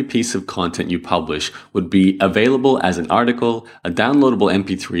 every piece of content you publish would be available as an article, a downloadable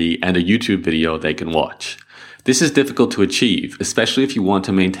MP3, and a YouTube video they can watch. This is difficult to achieve, especially if you want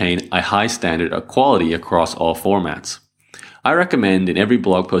to maintain a high standard of quality across all formats. I recommend in every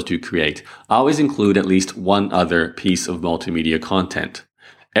blog post you create, always include at least one other piece of multimedia content.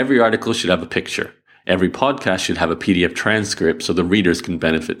 Every article should have a picture. Every podcast should have a PDF transcript so the readers can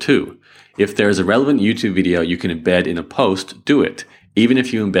benefit too. If there is a relevant YouTube video you can embed in a post, do it, even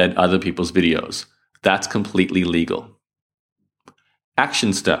if you embed other people's videos. That's completely legal.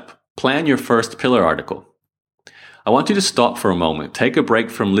 Action step. Plan your first pillar article. I want you to stop for a moment, take a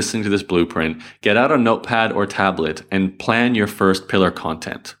break from listening to this blueprint, get out a notepad or tablet, and plan your first pillar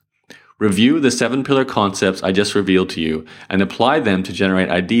content. Review the 7 pillar concepts I just revealed to you and apply them to generate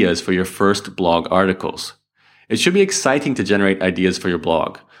ideas for your first blog articles. It should be exciting to generate ideas for your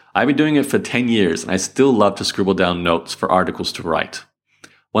blog. I've been doing it for 10 years and I still love to scribble down notes for articles to write.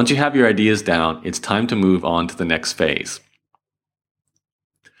 Once you have your ideas down, it's time to move on to the next phase.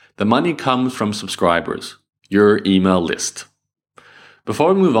 The money comes from subscribers. Your email list.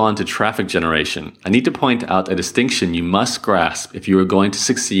 Before we move on to traffic generation, I need to point out a distinction you must grasp if you are going to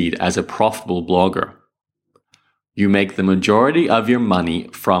succeed as a profitable blogger. You make the majority of your money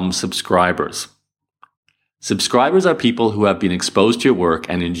from subscribers. Subscribers are people who have been exposed to your work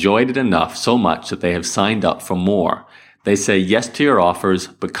and enjoyed it enough so much that they have signed up for more. They say yes to your offers,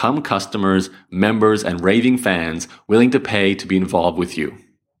 become customers, members, and raving fans willing to pay to be involved with you.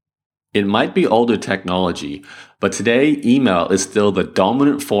 It might be older technology, but today email is still the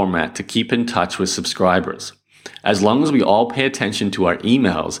dominant format to keep in touch with subscribers. As long as we all pay attention to our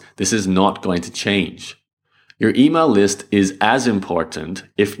emails, this is not going to change. Your email list is as important,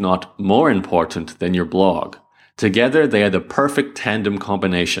 if not more important, than your blog. Together, they are the perfect tandem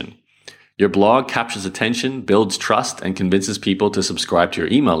combination. Your blog captures attention, builds trust, and convinces people to subscribe to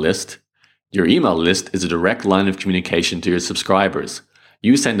your email list. Your email list is a direct line of communication to your subscribers.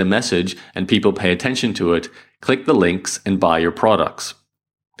 You send a message and people pay attention to it, click the links, and buy your products.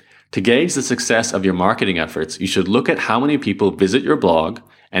 To gauge the success of your marketing efforts, you should look at how many people visit your blog,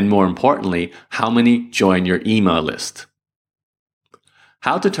 and more importantly, how many join your email list.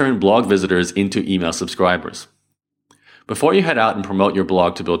 How to turn blog visitors into email subscribers. Before you head out and promote your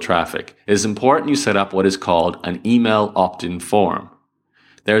blog to build traffic, it is important you set up what is called an email opt-in form.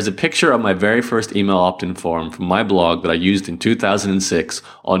 There is a picture of my very first email opt-in form from my blog that I used in 2006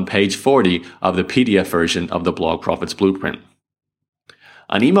 on page 40 of the PDF version of the Blog Profits Blueprint.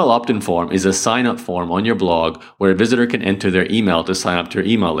 An email opt-in form is a sign-up form on your blog where a visitor can enter their email to sign up to your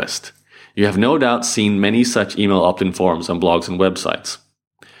email list. You have no doubt seen many such email opt-in forms on blogs and websites.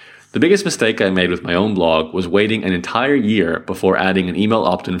 The biggest mistake I made with my own blog was waiting an entire year before adding an email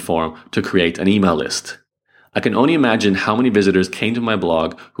opt-in form to create an email list. I can only imagine how many visitors came to my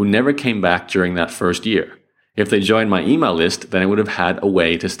blog who never came back during that first year. If they joined my email list, then I would have had a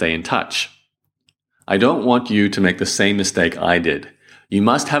way to stay in touch. I don't want you to make the same mistake I did. You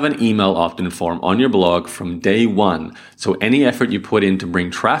must have an email opt-in form on your blog from day one, so any effort you put in to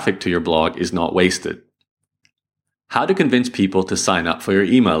bring traffic to your blog is not wasted. How to convince people to sign up for your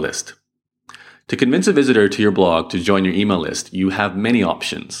email list. To convince a visitor to your blog to join your email list, you have many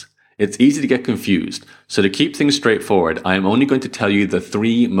options. It's easy to get confused, so to keep things straightforward, I am only going to tell you the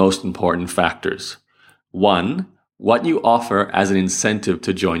 3 most important factors. 1. What you offer as an incentive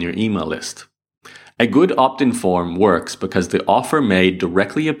to join your email list. A good opt-in form works because the offer made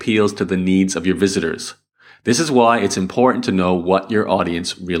directly appeals to the needs of your visitors. This is why it's important to know what your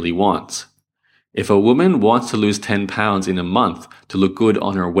audience really wants. If a woman wants to lose 10 pounds in a month to look good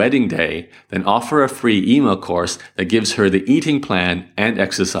on her wedding day, then offer a free email course that gives her the eating plan and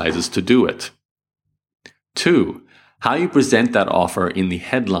exercises to do it. 2. How you present that offer in the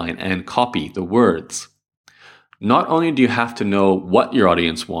headline and copy, the words. Not only do you have to know what your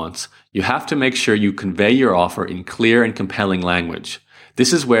audience wants, you have to make sure you convey your offer in clear and compelling language.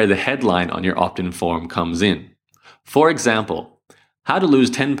 This is where the headline on your opt-in form comes in. For example, how to lose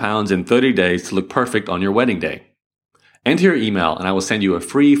 10 pounds in 30 days to look perfect on your wedding day. Enter your email and I will send you a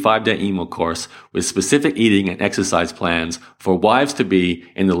free 5-day email course with specific eating and exercise plans for wives-to-be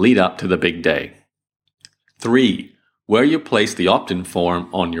in the lead up to the big day. 3. Where you place the opt-in form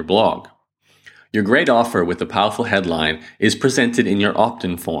on your blog. Your great offer with a powerful headline is presented in your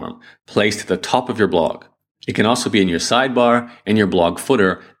opt-in form, placed at the top of your blog. It can also be in your sidebar, in your blog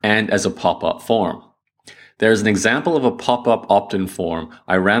footer, and as a pop-up form. There is an example of a pop-up opt-in form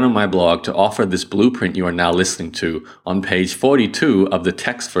I ran on my blog to offer this blueprint you are now listening to on page 42 of the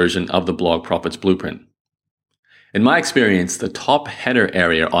text version of the Blog Profits Blueprint. In my experience, the top header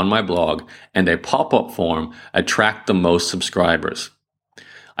area on my blog and a pop-up form attract the most subscribers.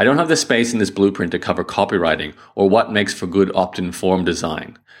 I don't have the space in this blueprint to cover copywriting or what makes for good opt-in form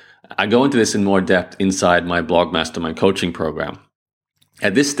design. I go into this in more depth inside my Blog Mastermind coaching program.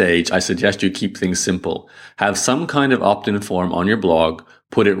 At this stage, I suggest you keep things simple. Have some kind of opt-in form on your blog,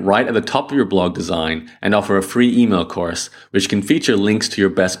 put it right at the top of your blog design, and offer a free email course, which can feature links to your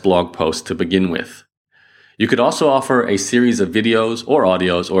best blog posts to begin with. You could also offer a series of videos or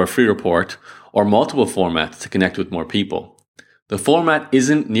audios or a free report or multiple formats to connect with more people. The format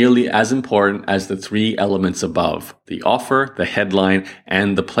isn't nearly as important as the 3 elements above, the offer, the headline,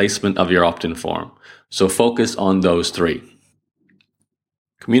 and the placement of your opt-in form. So focus on those 3.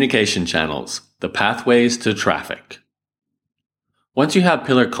 Communication channels, the pathways to traffic. Once you have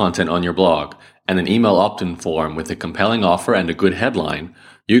pillar content on your blog and an email opt-in form with a compelling offer and a good headline,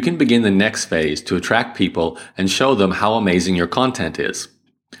 you can begin the next phase to attract people and show them how amazing your content is.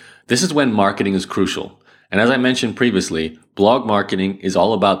 This is when marketing is crucial. And as I mentioned previously, blog marketing is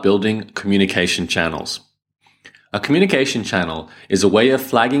all about building communication channels. A communication channel is a way of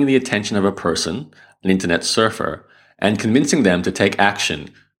flagging the attention of a person, an internet surfer, and convincing them to take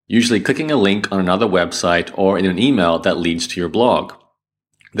action, usually clicking a link on another website or in an email that leads to your blog.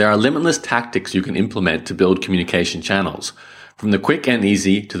 There are limitless tactics you can implement to build communication channels, from the quick and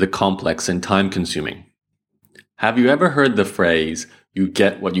easy to the complex and time-consuming. Have you ever heard the phrase, "you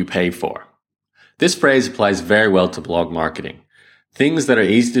get what you pay for"? This phrase applies very well to blog marketing. Things that are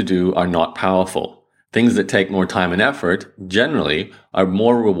easy to do are not powerful. Things that take more time and effort, generally, are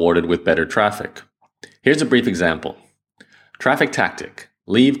more rewarded with better traffic. Here's a brief example. Traffic tactic.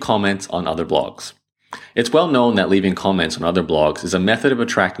 Leave comments on other blogs. It's well known that leaving comments on other blogs is a method of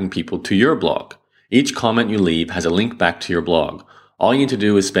attracting people to your blog. Each comment you leave has a link back to your blog. All you need to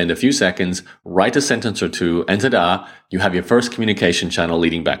do is spend a few seconds, write a sentence or two, and ta-da, you have your first communication channel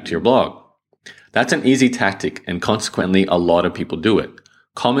leading back to your blog. That's an easy tactic, and consequently, a lot of people do it.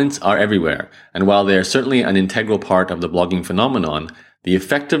 Comments are everywhere, and while they are certainly an integral part of the blogging phenomenon, the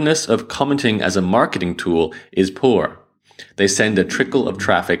effectiveness of commenting as a marketing tool is poor. They send a trickle of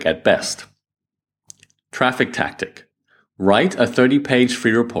traffic at best. Traffic tactic. Write a 30-page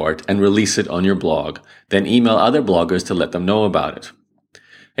free report and release it on your blog, then email other bloggers to let them know about it.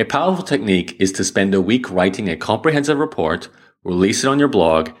 A powerful technique is to spend a week writing a comprehensive report, release it on your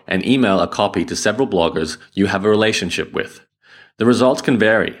blog, and email a copy to several bloggers you have a relationship with. The results can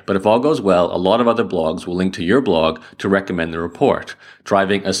vary, but if all goes well, a lot of other blogs will link to your blog to recommend the report,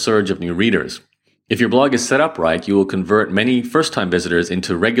 driving a surge of new readers. If your blog is set up right, you will convert many first-time visitors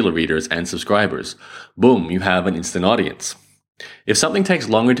into regular readers and subscribers. Boom, you have an instant audience. If something takes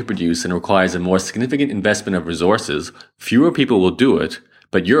longer to produce and requires a more significant investment of resources, fewer people will do it,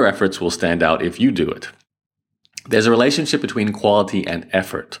 but your efforts will stand out if you do it. There's a relationship between quality and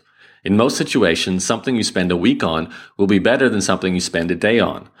effort. In most situations, something you spend a week on will be better than something you spend a day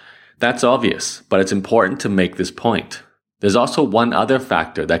on. That's obvious, but it's important to make this point. There's also one other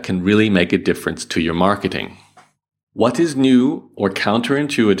factor that can really make a difference to your marketing. What is new or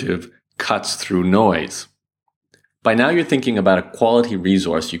counterintuitive cuts through noise. By now you're thinking about a quality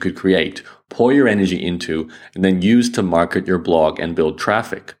resource you could create, pour your energy into, and then use to market your blog and build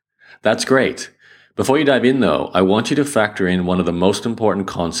traffic. That's great. Before you dive in though, I want you to factor in one of the most important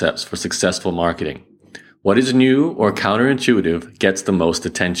concepts for successful marketing. What is new or counterintuitive gets the most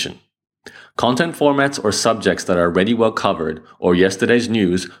attention. Content formats or subjects that are already well covered or yesterday's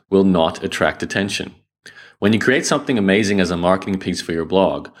news will not attract attention. When you create something amazing as a marketing piece for your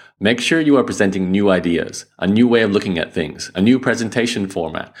blog, make sure you are presenting new ideas, a new way of looking at things, a new presentation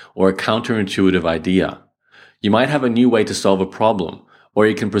format, or a counterintuitive idea. You might have a new way to solve a problem, or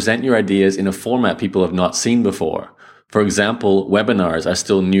you can present your ideas in a format people have not seen before. For example, webinars are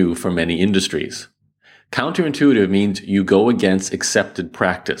still new for many industries. Counterintuitive means you go against accepted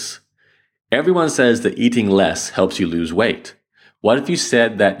practice. Everyone says that eating less helps you lose weight. What if you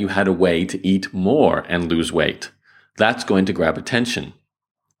said that you had a way to eat more and lose weight? That's going to grab attention.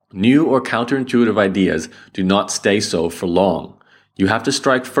 New or counterintuitive ideas do not stay so for long. You have to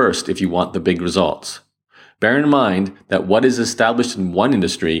strike first if you want the big results. Bear in mind that what is established in one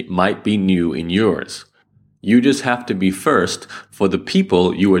industry might be new in yours. You just have to be first for the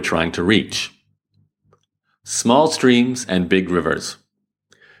people you are trying to reach. Small streams and big rivers.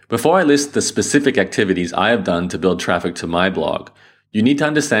 Before I list the specific activities I have done to build traffic to my blog, you need to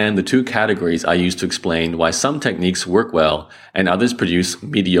understand the two categories I use to explain why some techniques work well and others produce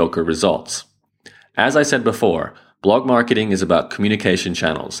mediocre results. As I said before, blog marketing is about communication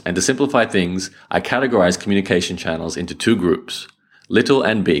channels, and to simplify things, I categorize communication channels into two groups, little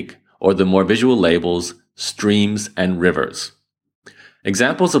and big, or the more visual labels, streams and rivers.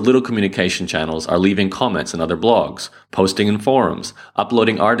 Examples of little communication channels are leaving comments in other blogs, posting in forums,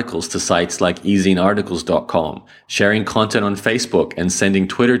 uploading articles to sites like ezinearticles.com, sharing content on Facebook and sending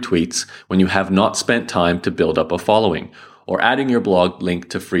Twitter tweets when you have not spent time to build up a following, or adding your blog link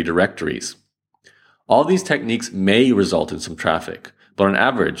to free directories. All these techniques may result in some traffic, but on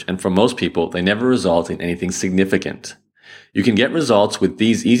average, and for most people, they never result in anything significant. You can get results with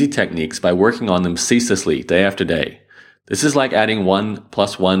these easy techniques by working on them ceaselessly day after day. This is like adding 1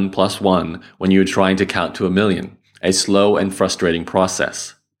 + 1 + 1 when you are trying to count to 1,000,000, a slow and frustrating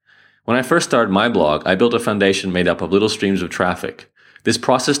process. When I first started my blog, I built a foundation made up of little streams of traffic. This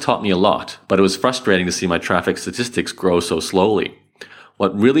process taught me a lot, but it was frustrating to see my traffic statistics grow so slowly.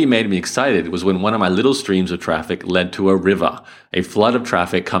 What really made me excited was when one of my little streams of traffic led to a river, a flood of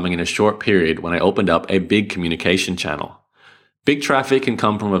traffic coming in a short period when I opened up a big communication channel. Big traffic can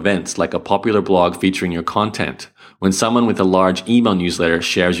come from events like a popular blog featuring your content, when someone with a large email newsletter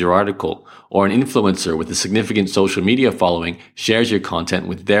shares your article, or an influencer with a significant social media following shares your content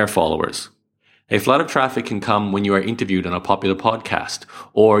with their followers. A flood of traffic can come when you are interviewed on a popular podcast,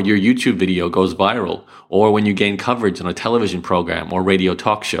 or your YouTube video goes viral, or when you gain coverage on a television program or radio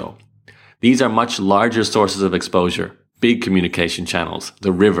talk show. These are much larger sources of exposure, big communication channels,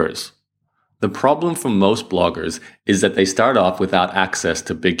 the rivers. The problem for most bloggers is that they start off without access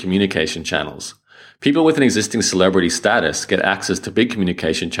to big communication channels. People with an existing celebrity status get access to big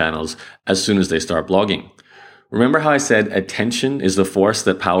communication channels as soon as they start blogging. Remember how I said attention is the force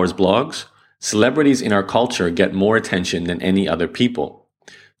that powers blogs? Celebrities in our culture get more attention than any other people.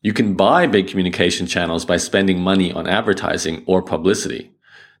 You can buy big communication channels by spending money on advertising or publicity.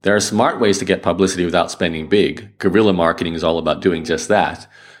 There are smart ways to get publicity without spending big. Guerrilla marketing is all about doing just that.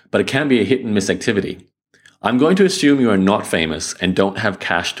 But it can be a hit and miss activity. I'm going to assume you are not famous and don't have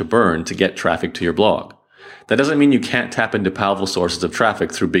cash to burn to get traffic to your blog. That doesn't mean you can't tap into powerful sources of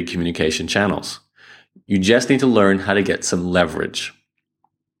traffic through big communication channels. You just need to learn how to get some leverage.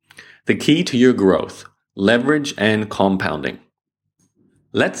 The key to your growth: leverage and compounding.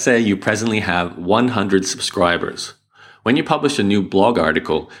 Let's say you presently have 100 subscribers. When you publish a new blog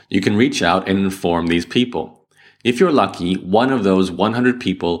article, you can reach out and inform these people. If you're lucky, one of those 100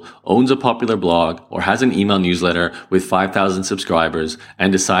 people owns a popular blog or has an email newsletter with 5,000 subscribers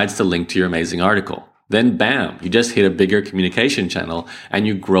and decides to link to your amazing article. Then bam, you just hit a bigger communication channel and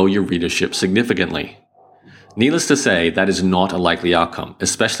you grow your readership significantly. Needless to say, that is not a likely outcome,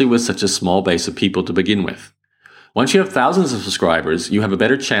 especially with such a small base of people to begin with. Once you have thousands of subscribers, you have a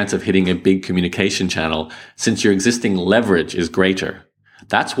better chance of hitting a big communication channel since your existing leverage is greater.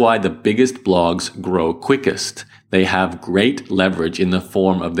 That's why the biggest blogs grow quickest. They have great leverage in the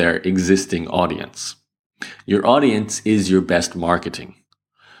form of their existing audience. Your audience is your best marketing.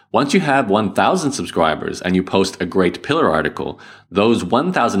 Once you have 1,000 subscribers and you post a great pillar article, those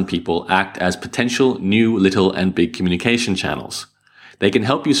 1,000 people act as potential new little and big communication channels. They can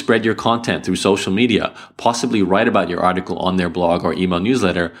help you spread your content through social media, possibly write about your article on their blog or email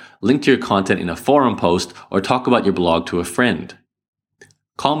newsletter, link to your content in a forum post, or talk about your blog to a friend.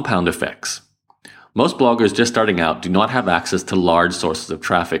 Compound effects. Most bloggers just starting out do not have access to large sources of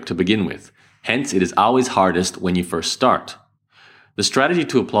traffic to begin with. Hence, it is always hardest when you first start. The strategy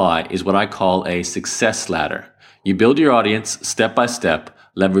to apply is what I call a success ladder. You build your audience step by step,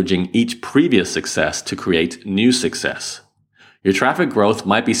 leveraging each previous success to create new success. Your traffic growth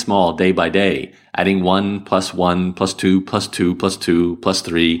might be small day by day, adding 1 + 1 + 2 + 2 + 2 +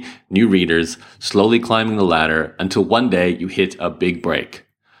 3 new readers, slowly climbing the ladder until one day you hit a big break.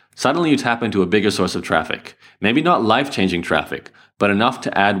 Suddenly you tap into a bigger source of traffic. Maybe not life-changing traffic, but enough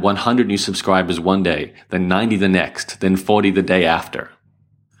to add 100 new subscribers one day, then 90 the next, then 40 the day after.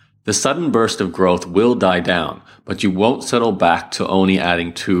 The sudden burst of growth will die down, but you won't settle back to only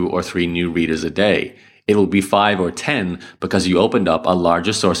adding 2 or 3 new readers a day. It will be 5 or 10 because you opened up a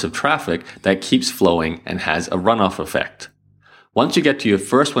larger source of traffic that keeps flowing and has a runoff effect. Once you get to your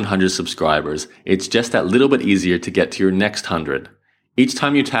first 100 subscribers, it's just that little bit easier to get to your next 100. Each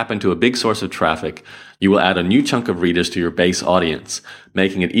time you tap into a big source of traffic, you will add a new chunk of readers to your base audience,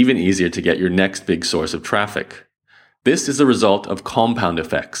 making it even easier to get your next big source of traffic. This is the result of compound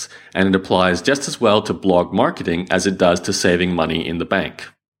effects, and it applies just as well to blog marketing as it does to saving money in the bank.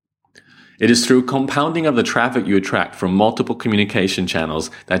 It is through compounding of the traffic you attract from multiple communication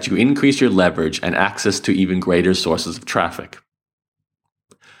channels that you increase your leverage and access to even greater sources of traffic.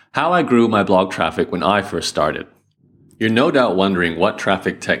 How I grew my blog traffic when I first started. You're no doubt wondering what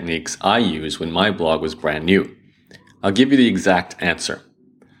traffic techniques I used when my blog was brand new. I'll give you the exact answer.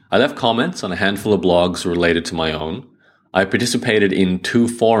 I left comments on a handful of blogs related to my own. I participated in 2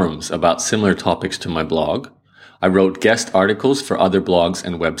 forums about similar topics to my blog. I wrote guest articles for other blogs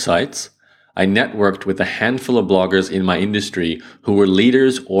and websites. I networked with a handful of bloggers in my industry who were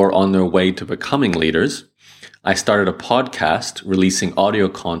leaders or on their way to becoming leaders. I started a podcast releasing audio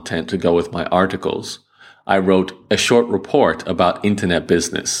content to go with my articles. I wrote a short report about internet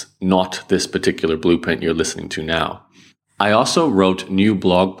business, not this particular blueprint you're listening to now. I also wrote new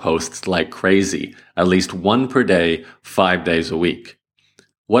blog posts like crazy, at least 1 per day, 5 days a week.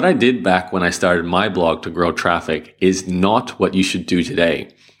 What I did back when I started my blog to grow traffic is not what you should do today.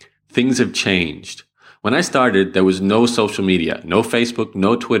 Things have changed. When I started, there was no social media, no Facebook,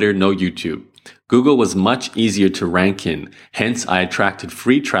 no Twitter, no YouTube. Google was much easier to rank in, hence I attracted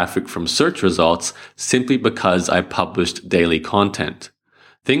free traffic from search results simply because I published daily content.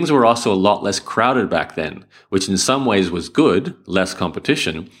 Things were also a lot less crowded back then, which in some ways was good, less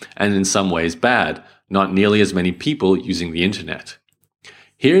competition, and in some ways bad, not nearly as many people using the internet.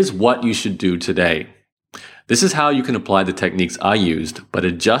 Here's what you should do today. This is how you can apply the techniques I used, but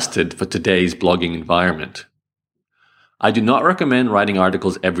adjusted for today's blogging environment. I do not recommend writing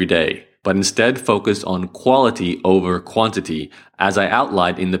articles every day, but instead focus on quality over quantity, as I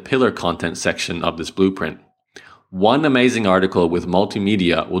outlined in the pillar content section of this blueprint. 1 amazing article with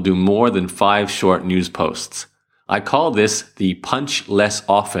multimedia will do more than 5 short news posts. I call this the punch less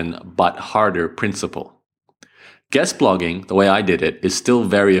often but harder principle. Guest blogging, the way I did it, is still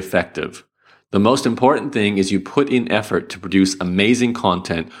very effective. The most important thing is you put in effort to produce amazing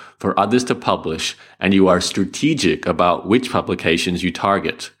content for others to publish, and you are strategic about which publications you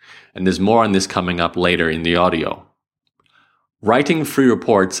target. And there's more on this coming up later in the audio. Writing free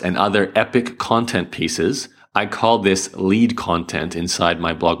reports and other epic content pieces, I call this lead content inside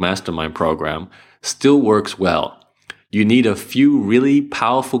my Blog Mastermind program, still works well. You need a few really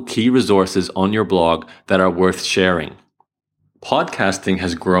powerful key resources on your blog that are worth sharing. Podcasting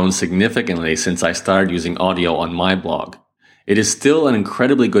has grown significantly since I started using audio on my blog. It is still an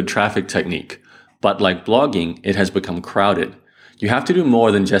incredibly good traffic technique, but like blogging, it has become crowded. You have to do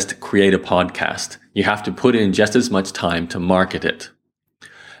more than just create a podcast. You have to put in just as much time to market it.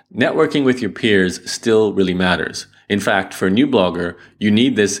 Networking with your peers still really matters. In fact, for a new blogger, you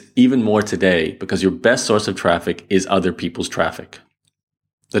need this even more today because your best source of traffic is other people's traffic.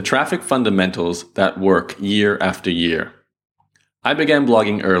 The traffic fundamentals that work year after year. I began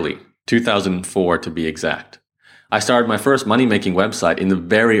blogging early, 2004 to be exact. I started my first money-making website in the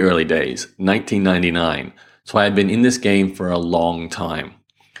very early days, 1999, so I had been in this game for a long time.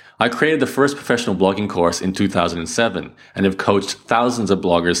 I created the first professional blogging course in 2007 and have coached thousands of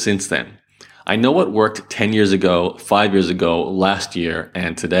bloggers since then. I know what worked 10 years ago, 5 years ago, last year,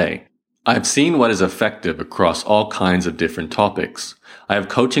 and today. I've seen what is effective across all kinds of different topics. I have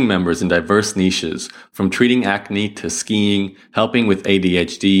coaching members in diverse niches, from treating acne to skiing, helping with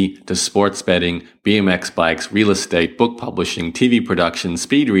ADHD to sports betting, BMX bikes, real estate, book publishing, TV production,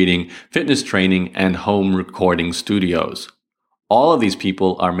 speed reading, fitness training, and home recording studios. All of these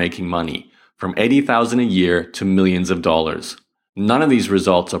people are making money, from $80,000 a year to millions of dollars. None of these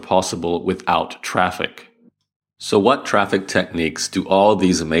results are possible without traffic. So what traffic techniques do all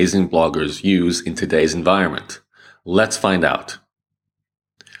these amazing bloggers use in today's environment? Let's find out.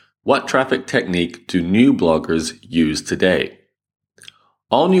 What traffic technique do new bloggers use today?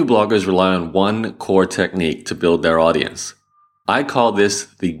 All new bloggers rely on one core technique to build their audience. I call this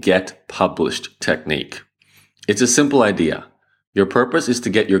the get published technique. It's a simple idea. Your purpose is to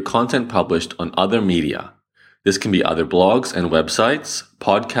get your content published on other media. This can be other blogs and websites,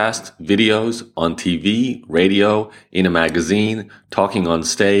 podcasts, videos, on TV, radio, in a magazine, talking on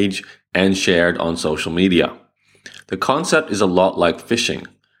stage, and shared on social media. The concept is a lot like fishing.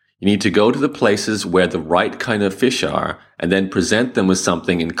 You need to go to the places where the right kind of fish are and then present them with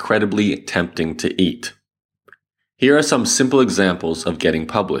something incredibly tempting to eat. Here are some simple examples of getting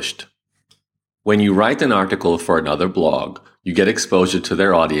published. When you write an article for another blog, you get exposure to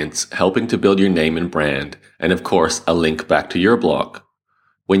their audience, helping to build your name and brand, and of course, a link back to your blog.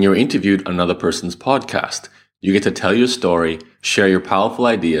 When you're interviewed on another person's podcast, you get to tell your story, share your powerful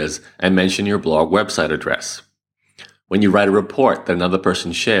ideas, and mention your blog website address. When you write a report that another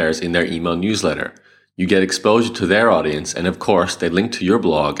person shares in their email newsletter, you get exposure to their audience, and of course, they link to your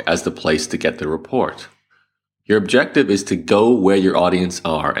blog as the place to get the report. Your objective is to go where your audience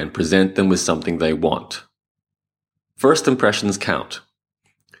are and present them with something they want. First impressions count.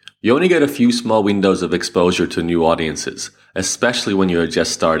 You only get a few small windows of exposure to new audiences, especially when you are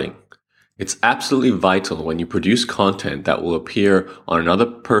just starting. It's absolutely vital when you produce content that will appear on another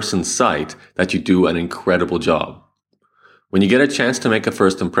person's site that you do an incredible job. When you get a chance to make a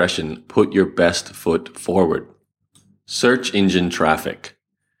first impression, put your best foot forward. Search engine traffic.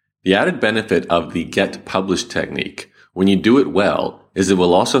 The added benefit of the get published technique, when you do it well, is it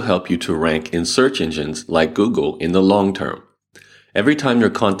will also help you to rank in search engines like Google in the long term. Every time your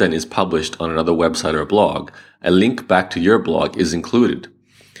content is published on another website or blog, a link back to your blog is included.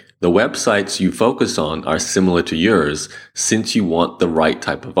 The websites you focus on are similar to yours since you want the right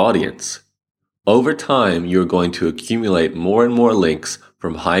type of audience. Over time, you're going to accumulate more and more links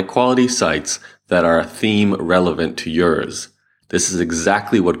from high-quality sites that are theme relevant to yours. This is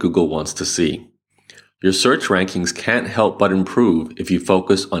exactly what Google wants to see. Your search rankings can't help but improve if you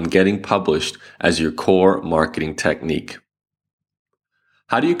focus on getting published as your core marketing technique.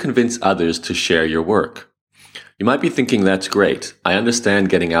 How do you convince others to share your work? You might be thinking, that's great. I understand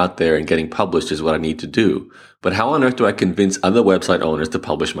getting out there and getting published is what I need to do, but how on earth do I convince other website owners to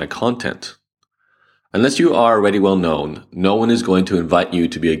publish my content? Unless you are already well known, no one is going to invite you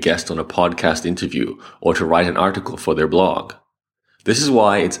to be a guest on a podcast interview or to write an article for their blog. This is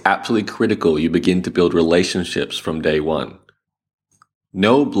why it's absolutely critical you begin to build relationships from day one.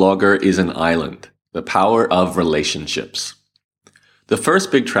 No blogger is an island. The power of relationships. The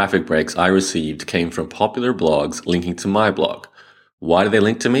first big traffic breaks I received came from popular blogs linking to my blog. Why do they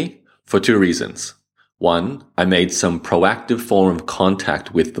link to me? For two reasons. One, I made some proactive form of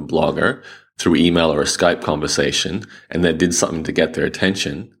contact with the blogger through email or a Skype conversation and then did something to get their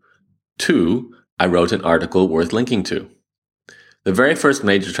attention. Two, I wrote an article worth linking to. The very first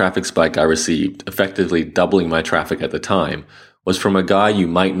major traffic spike I received, effectively doubling my traffic at the time, was from a guy you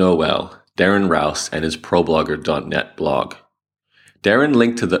might know well, Darren Rouse and his ProBlogger.net blog. Darren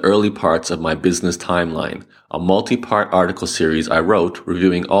linked to the early parts of my business timeline, a multi-part article series I wrote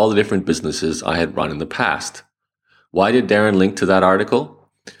reviewing all the different businesses I had run in the past. Why did Darren link to that article?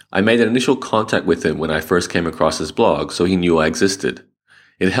 I made an initial contact with him when I first came across his blog, so he knew I existed.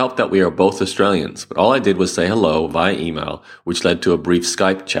 It helped that we are both Australians, but all I did was say hello via email, which led to a brief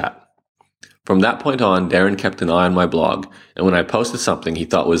Skype chat. From that point on, Darren kept an eye on my blog, and when I posted something he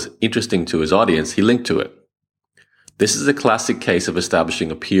thought was interesting to his audience, he linked to it. This is a classic case of establishing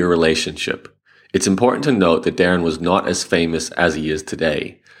a peer relationship. It's important to note that Darren was not as famous as he is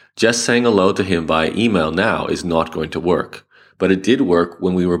today. Just saying hello to him via email now is not going to work, but it did work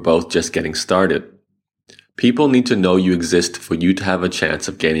when we were both just getting started. People need to know you exist for you to have a chance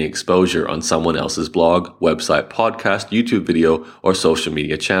of gaining exposure on someone else's blog, website, podcast, YouTube video, or social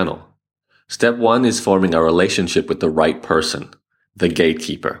media channel. Step 1 is forming a relationship with the right person, the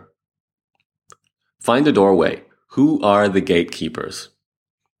gatekeeper. Find a doorway. Who are the gatekeepers?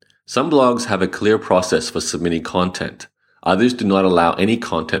 Some blogs have a clear process for submitting content. Others do not allow any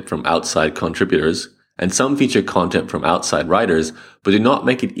content from outside contributors, and some feature content from outside writers, but do not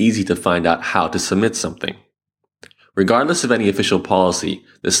make it easy to find out how to submit something. Regardless of any official policy,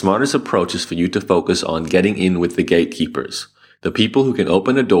 the smartest approach is for you to focus on getting in with the gatekeepers, the people who can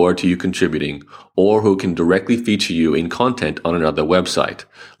open a door to you contributing, or who can directly feature you in content on another website,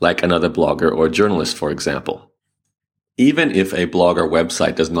 like another blogger or journalist, for example. Even if a blog or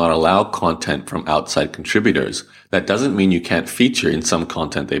website does not allow content from outside contributors, that doesn't mean you can't feature in some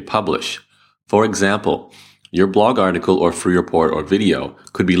content they publish. For example, your blog article or free report or video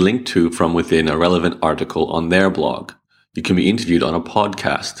could be linked to from within a relevant article on their blog. You can be interviewed on a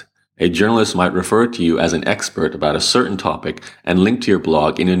podcast. A journalist might refer to you as an expert about a certain topic and link to your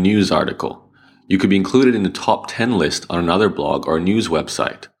blog in a news article. You could be included in the top 10 list on another blog or news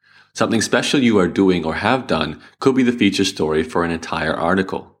website. Something special you are doing or have done could be the feature story for an entire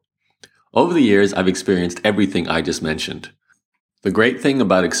article. Over the years, I've experienced everything I just mentioned. The great thing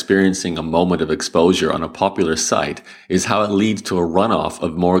about experiencing a moment of exposure on a popular site is how it leads to a runoff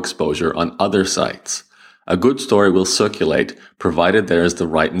of more exposure on other sites. A good story will circulate, provided there is the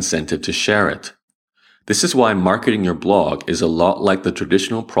right incentive to share it. This is why marketing your blog is a lot like the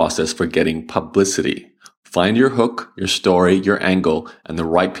traditional process for getting publicity. Find your hook, your story, your angle, and the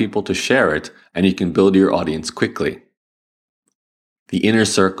right people to share it, and you can build your audience quickly. The inner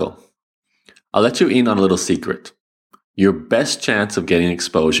circle. I'll let you in on a little secret. Your best chance of getting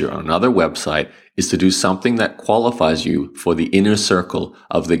exposure on another website is to do something that qualifies you for the inner circle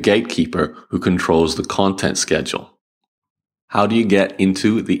of the gatekeeper who controls the content schedule. How do you get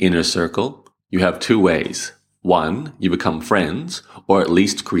into the inner circle? You have two ways. One, you become friends, or at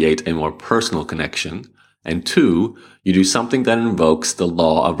least create a more personal connection. And two, you do something that invokes the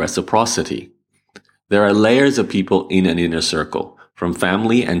law of reciprocity. There are layers of people in an inner circle, from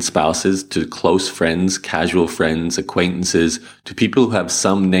family and spouses to close friends, casual friends, acquaintances, to people who have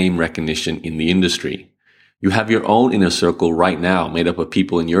some name recognition in the industry. You have your own inner circle right now made up of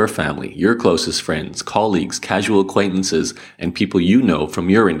people in your family, your closest friends, colleagues, casual acquaintances, and people you know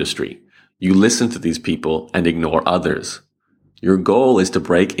from your industry. You listen to these people and ignore others. Your goal is to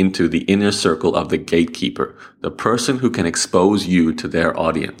break into the inner circle of the gatekeeper, the person who can expose you to their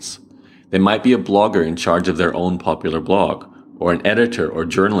audience. They might be a blogger in charge of their own popular blog, or an editor or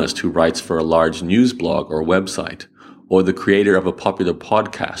journalist who writes for a large news blog or website, or the creator of a popular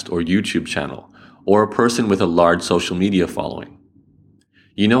podcast or YouTube channel, or a person with a large social media following.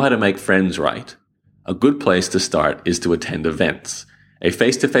 You know how to make friends, right? A good place to start is to attend events. A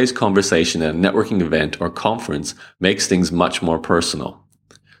face-to-face conversation at a networking event or conference makes things much more personal.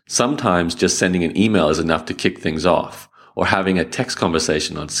 Sometimes just sending an email is enough to kick things off, or having a text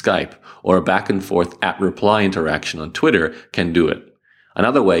conversation on Skype, or a back-and-forth @reply interaction on Twitter can do it.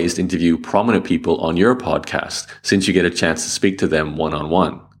 Another way is to interview prominent people on your podcast, since you get a chance to speak to them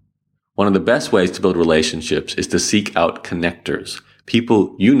one-on-one. One of the best ways to build relationships is to seek out connectors,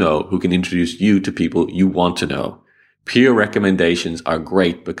 people you know who can introduce you to people you want to know. Peer recommendations are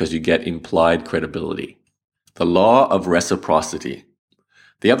great because you get implied credibility. The law of reciprocity.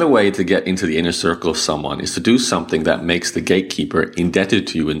 The other way to get into the inner circle of someone is to do something that makes the gatekeeper indebted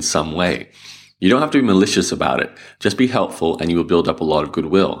to you in some way. You don't have to be malicious about it. Just be helpful and you will build up a lot of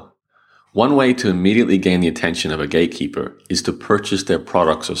goodwill. One way to immediately gain the attention of a gatekeeper is to purchase their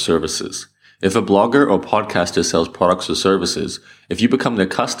products or services. If a blogger or podcaster sells products or services, if you become their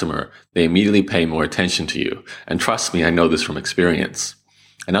customer, they immediately pay more attention to you. And trust me, I know this from experience.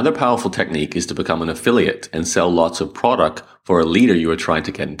 Another powerful technique is to become an affiliate and sell lots of product for a leader you are trying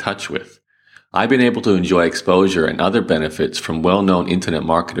to get in touch with. I've been able to enjoy exposure and other benefits from well-known internet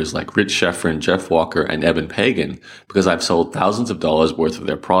marketers like Rich Schefrin, Jeff Walker, and Eben Pagan because I've sold thousands of dollars worth of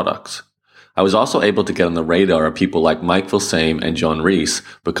their products. I was also able to get on the radar of people like Mike Vilsame and John Reese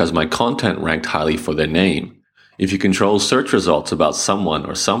because my content ranked highly for their name. If you control search results about someone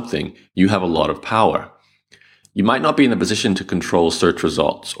or something, you have a lot of power. You might not be in a position to control search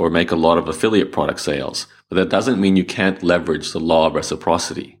results or make a lot of affiliate product sales, but that doesn't mean you can't leverage the law of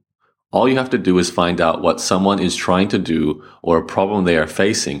reciprocity. All you have to do is find out what someone is trying to do or a problem they are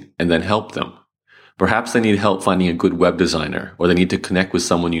facing and then help them. Perhaps they need help finding a good web designer, or they need to connect with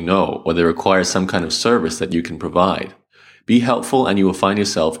someone you know, or they require some kind of service that you can provide. Be helpful and you will find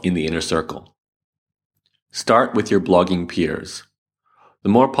yourself in the inner circle. Start with your blogging peers. The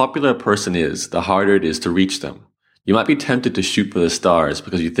more popular a person is, the harder it is to reach them. You might be tempted to shoot for the stars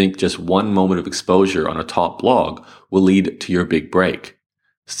because you think just one moment of exposure on a top blog will lead to your big break.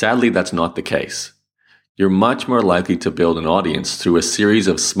 Sadly, that's not the case. You're much more likely to build an audience through a series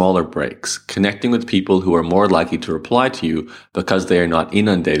of smaller breaks, connecting with people who are more likely to reply to you because they are not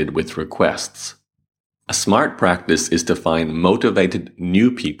inundated with requests. A smart practice is to find motivated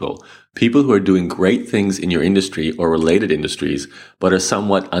new people who are doing great things in your industry or related industries, but are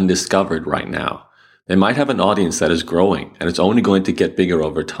somewhat undiscovered right now. They might have an audience that is growing and it's only going to get bigger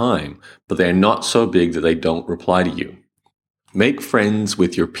over time, but they are not so big that they don't reply to you. Make friends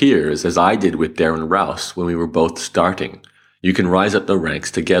with your peers, as I did with Darren Rouse when we were both starting. You can rise up the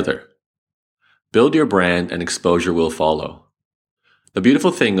ranks together. Build your brand and exposure will follow. The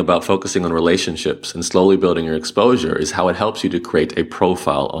beautiful thing about focusing on relationships and slowly building your exposure is how it helps you to create a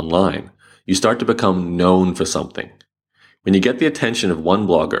profile online. You start to become known for something. When you get the attention of one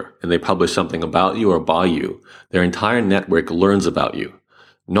blogger and they publish something about you or by you, their entire network learns about you.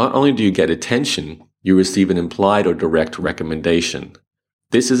 Not only do you get attention, you receive an implied or direct recommendation.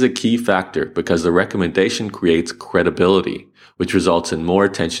 This is a key factor because the recommendation creates credibility, which results in more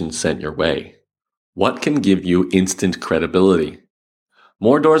attention sent your way. What can give you instant credibility?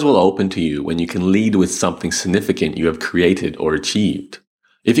 More doors will open to you when you can lead with something significant you have created or achieved.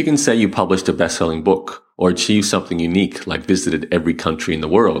 If you can say you published a best-selling book or achieved something unique like visited every country in the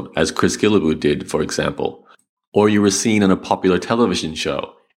world, as Chris Guillebeau did, for example, or you were seen on a popular television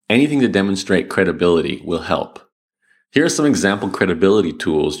show, anything to demonstrate credibility will help. Here are some example credibility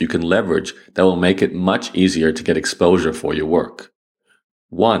tools you can leverage that will make it much easier to get exposure for your work.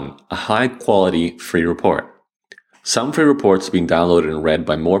 1. A high-quality free report. Some free reports are being downloaded and read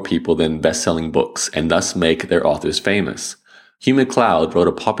by more people than best-selling books and thus make their authors famous. Hugh MacLeod wrote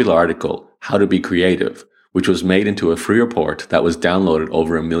a popular article, How to Be Creative, which was made into a free report that was downloaded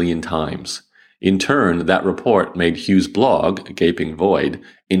over 1 million times. In turn, that report made Hugh's blog, Gaping Void,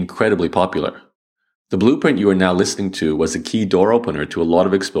 incredibly popular. The blueprint you are now listening to was a key door opener to a lot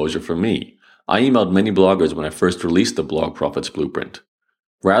of exposure for me. I emailed many bloggers when I first released the Blog Profits Blueprint.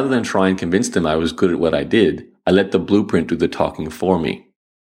 Rather than try and convince them I was good at what I did, I let the blueprint do the talking for me.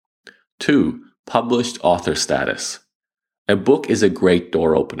 2. Published author status. A book is a great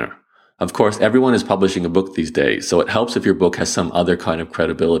door opener. Of course, everyone is publishing a book these days, so it helps if your book has some other kind of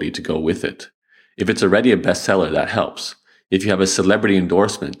credibility to go with it. If it's already a bestseller, that helps. If you have a celebrity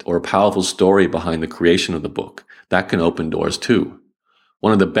endorsement or a powerful story behind the creation of the book, that can open doors too.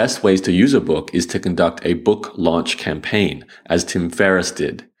 One of the best ways to use a book is to conduct a book launch campaign, as Tim Ferriss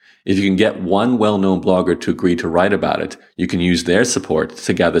did. If you can get one well-known blogger to agree to write about it, you can use their support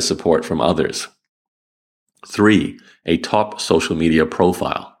to gather support from others. 3. A top social media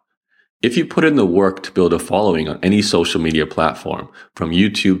profile. If you put in the work to build a following on any social media platform, from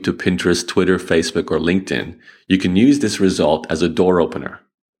YouTube to Pinterest, Twitter, Facebook, or LinkedIn, you can use this result as a door opener.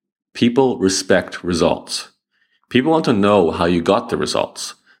 People respect results. People want to know how you got the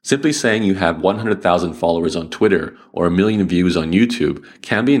results. Simply saying you have 100,000 followers on Twitter or 1 million views on YouTube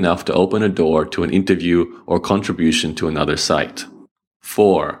can be enough to open a door to an interview or contribution to another site.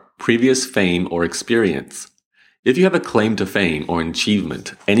 4. Previous fame or experience. If you have a claim to fame or an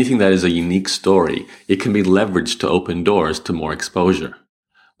achievement, anything that is a unique story, it can be leveraged to open doors to more exposure.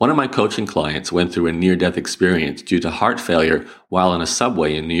 One of my coaching clients went through a near-death experience due to heart failure while on a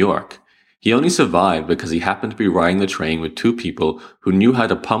subway in New York. He only survived because he happened to be riding the train with 2 people who knew how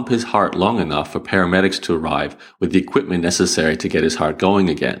to pump his heart long enough for paramedics to arrive with the equipment necessary to get his heart going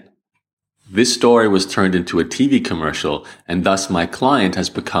again. This story was turned into a TV commercial, and thus my client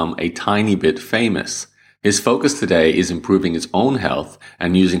has become a tiny bit famous. His focus today is improving his own health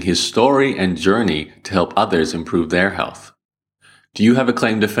and using his story and journey to help others improve their health. Do you have a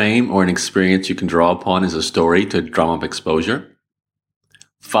claim to fame or an experience you can draw upon as a story to drum up exposure?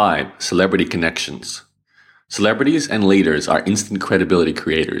 5. Celebrity connections. Celebrities and leaders are instant credibility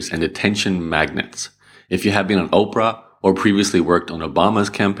creators and attention magnets. If you have been on Oprah or previously worked on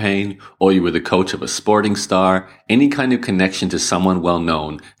Obama's campaign, or you were the coach of a sporting star, any kind of connection to someone well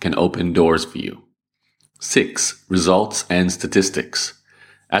known can open doors for you. 6. Results and statistics.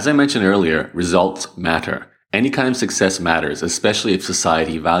 As I mentioned earlier, results matter. Any kind of success matters, especially if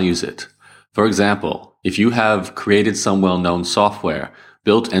society values it. For example, if you have created some well-known software,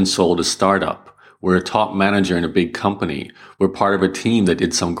 built and sold a startup, were a top manager in a big company, were part of a team that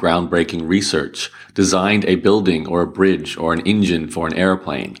did some groundbreaking research, designed a building or a bridge or an engine for an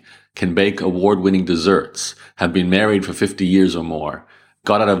airplane, can bake award-winning desserts, have been married for 50 years or more,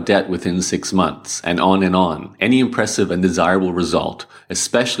 got out of debt within 6 months, and on and on. Any impressive and desirable result,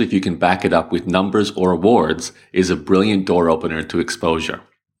 especially if you can back it up with numbers or awards, is a brilliant door opener to exposure.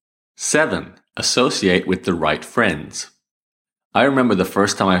 7. Associate with the right friends. I remember the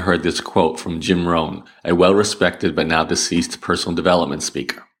first time I heard this quote from Jim Rohn, a well-respected but now deceased personal development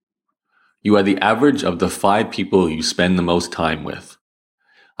speaker. You are the average of the 5 people you spend the most time with.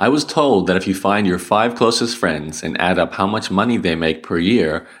 I was told that if you find your 5 closest friends and add up how much money they make per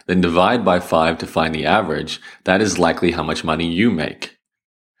year, then divide by 5 to find the average, that is likely how much money you make.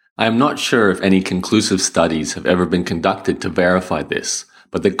 I am not sure if any conclusive studies have ever been conducted to verify this,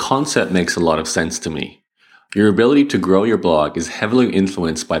 but the concept makes a lot of sense to me. Your ability to grow your blog is heavily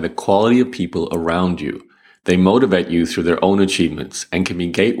influenced by the quality of people around you. They motivate you through their own achievements and can be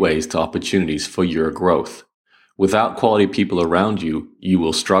gateways to opportunities for your growth. Without quality people around you, you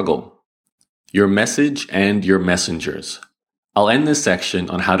will struggle. Your message and your messengers. I'll end this section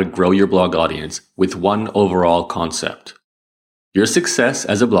on how to grow your blog audience with one overall concept. Your success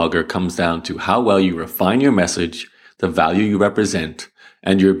as a blogger comes down to how well you refine your message, the value you represent,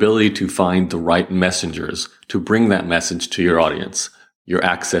 and your ability to find the right messengers to bring that message to your audience, your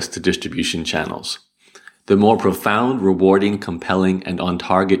access to distribution channels. The more profound, rewarding, compelling, and on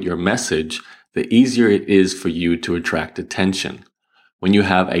target your message, the easier it is for you to attract attention. When you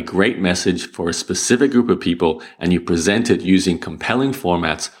have a great message for a specific group of people and you present it using compelling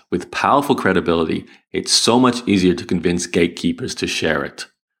formats with powerful credibility, it's so much easier to convince gatekeepers to share it.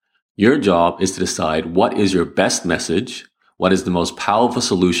 Your job is to decide what is your best message, what is the most powerful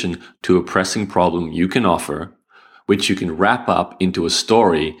solution to a pressing problem you can offer, which you can wrap up into a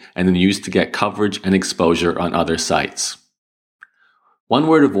story and then use to get coverage and exposure on other sites. One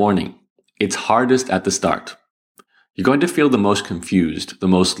word of warning, it's hardest at the start. You're going to feel the most confused, the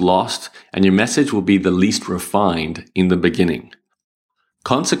most lost, and your message will be the least refined in the beginning.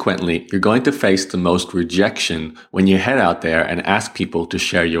 Consequently, you're going to face the most rejection when you head out there and ask people to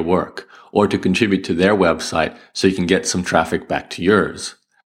share your work or to contribute to their website so you can get some traffic back to yours.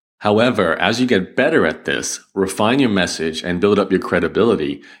 However, as you get better at this, refine your message and build up your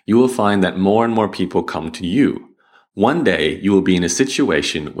credibility, you will find that more and more people come to you. One day, you will be in a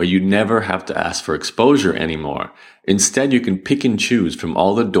situation where you never have to ask for exposure anymore. Instead, you can pick and choose from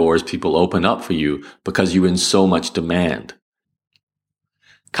all the doors people open up for you because you're in so much demand.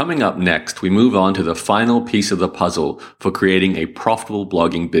 Coming up next, we move on to the final piece of the puzzle for creating a profitable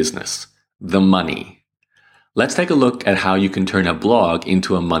blogging business. The money. Let's take a look at how you can turn a blog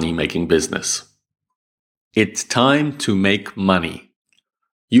into a money-making business. It's time to make money.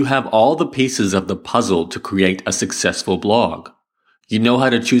 You have all the pieces of the puzzle to create a successful blog. You know how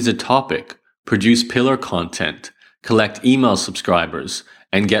to choose a topic, produce pillar content, collect email subscribers,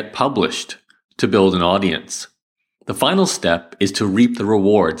 and get published to build an audience. The final step is to reap the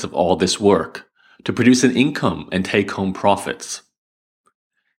rewards of all this work, to produce an income and take home profits.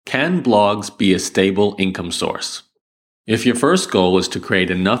 Can blogs be a stable income source? If your first goal is to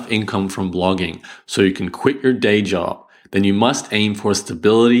create enough income from blogging so you can quit your day job, then you must aim for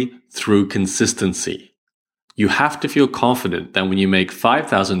stability through consistency. You have to feel confident that when you make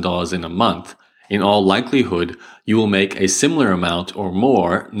 $5,000 in a month, in all likelihood, you will make a similar amount or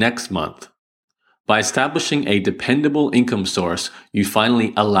more next month. By establishing a dependable income source, you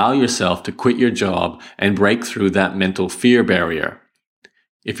finally allow yourself to quit your job and break through that mental fear barrier.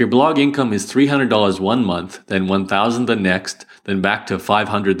 If your blog income is $300 one month, then $1,000 the next, then back to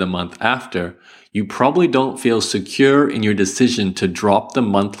 $500 the month after, you probably don't feel secure in your decision to drop the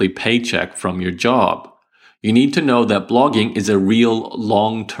monthly paycheck from your job. You need to know that blogging is a real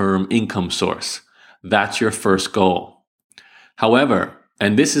long-term income source. That's your first goal. However,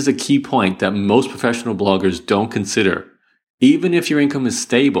 and this is a key point that most professional bloggers don't consider, even if your income is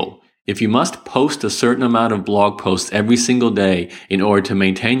stable, if you must post a certain amount of blog posts every single day in order to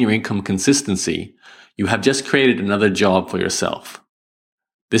maintain your income consistency, you have just created another job for yourself.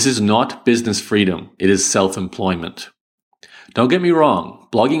 This is not business freedom, it is self-employment. Don't get me wrong,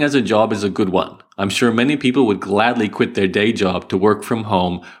 blogging as a job is a good one. I'm sure many people would gladly quit their day job to work from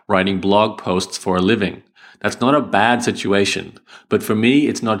home writing blog posts for a living. That's not a bad situation, but for me,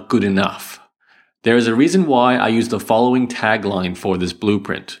 it's not good enough. There is a reason why I use the following tagline for this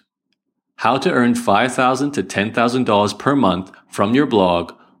blueprint. How to earn $5,000 to $10,000 per month from your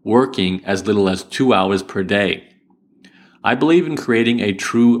blog, working as little as 2 hours per day. I believe in creating a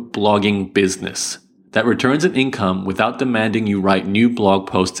true blogging business that returns an income without demanding you write new blog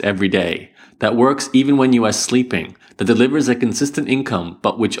posts every day, that works even when you are sleeping, that delivers a consistent income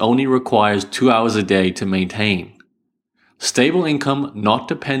but which only requires 2 hours a day to maintain. Stable income not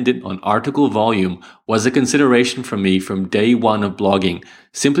dependent on article volume was a consideration for me from day one of blogging,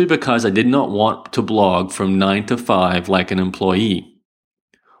 simply because I did not want to blog from 9 to 5 like an employee.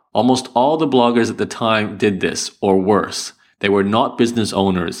 Almost all the bloggers at the time did this, or worse. They were not business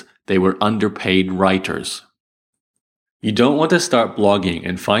owners, they were underpaid writers. You don't want to start blogging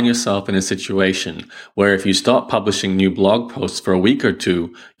and find yourself in a situation where if you stop publishing new blog posts for a week or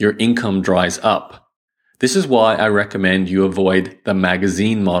two, your income dries up. This is why I recommend you avoid the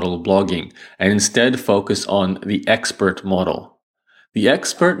magazine model of blogging and instead focus on the expert model. The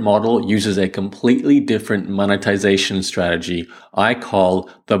expert model uses a completely different monetization strategy I call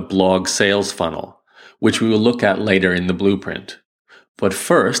the blog sales funnel, which we will look at later in the blueprint. But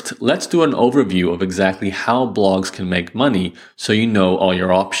first, let's do an overview of exactly how blogs can make money so you know all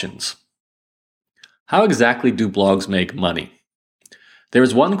your options. How exactly do blogs make money? There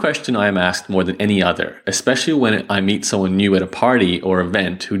is one question I am asked more than any other, especially when I meet someone new at a party or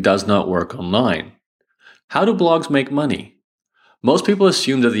event who does not work online. How do blogs make money? Most people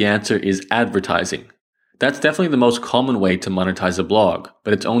assume that the answer is advertising. That's definitely the most common way to monetize a blog,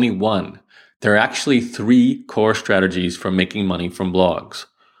 but it's only one. There are actually 3 core strategies for making money from blogs.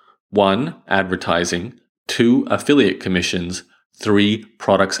 1. Advertising. 2. Affiliate commissions. 3.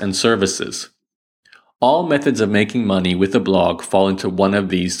 Products and services. All methods of making money with a blog fall into one of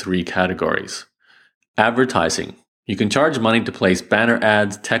these 3 categories. Advertising. You can charge money to place banner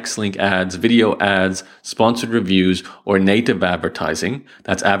ads, text link ads, video ads, sponsored reviews, or native advertising.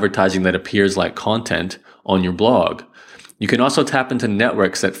 That's advertising that appears like content on your blog. You can also tap into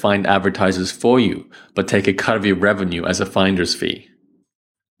networks that find advertisers for you, but take a cut of your revenue as a finder's fee.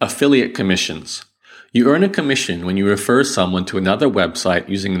 Affiliate commissions. You earn a commission when you refer someone to another website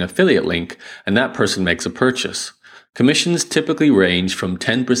using an affiliate link and that person makes a purchase. Commissions typically range from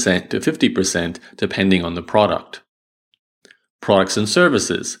 10% to 50% depending on the product. Products and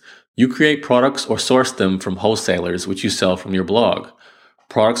services. You create products or source them from wholesalers which you sell from your blog.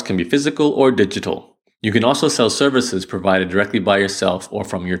 Products can be physical or digital. You can also sell services provided directly by yourself or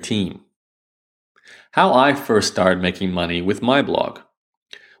from your team. How I first started making money with my blog.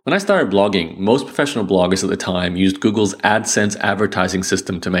 When I started blogging, most professional bloggers at the time used Google's AdSense advertising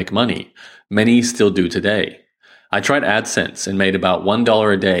system to make money. Many still do today. I tried AdSense and made about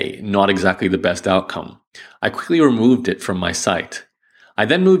 $1 a day, not exactly the best outcome. I quickly removed it from my site. I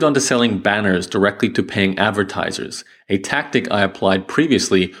then moved on to selling banners directly to paying advertisers, a tactic I applied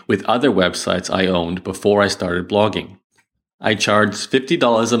previously with other websites I owned before I started blogging. I charged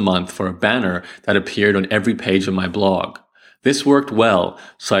 $50 a month for a banner that appeared on every page of my blog. This worked well,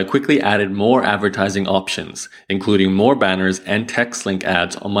 so I quickly added more advertising options, including more banners and text link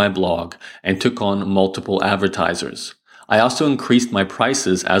ads on my blog, and took on multiple advertisers. I also increased my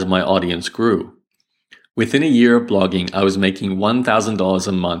prices as my audience grew. Within a year of blogging, I was making $1,000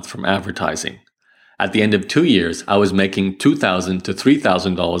 a month from advertising. At the end of 2 years, I was making $2,000 to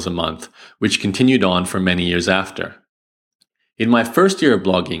 $3,000 a month, which continued on for many years after. In my first year of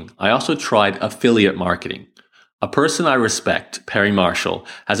blogging, I also tried affiliate marketing. A person I respect, Perry Marshall,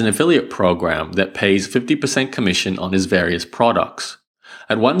 has an affiliate program that pays 50% commission on his various products.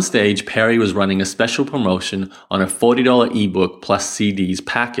 At one stage, Perry was running a special promotion on a $40 ebook plus CDs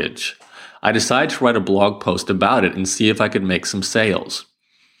package. I decided to write a blog post about it and see if I could make some sales.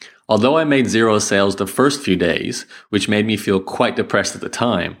 Although I made 0 sales the first few days, which made me feel quite depressed at the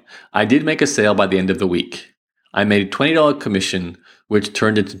time, I did make a sale by the end of the week. I made a $20 commission, which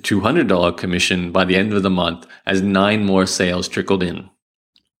turned into $200 commission by the end of the month as 9 more sales trickled in.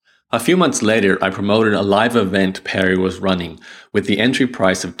 A few months later, I promoted a live event Perry was running with the entry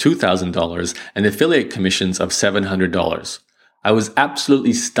price of $2,000 and affiliate commissions of $700. I was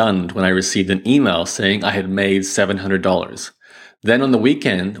absolutely stunned when I received an email saying I had made $700. Then on the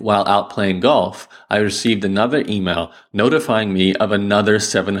weekend, while out playing golf, I received another email notifying me of another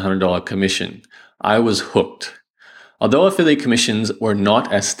 $700 commission. I was hooked. Although affiliate commissions were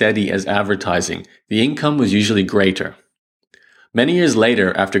not as steady as advertising, the income was usually greater. Many years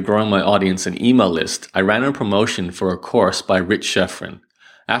later, after growing my audience and email list, I ran a promotion for a course by Rich Schefren.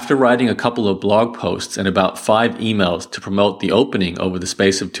 After writing a couple of blog posts and about 5 emails to promote the opening over the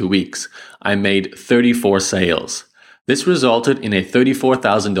space of 2 weeks, I made 34 sales. This resulted in a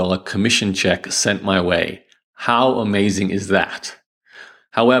 $34,000 commission check sent my way. How amazing is that?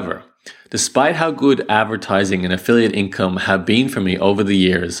 However, despite how good advertising and affiliate income have been for me over the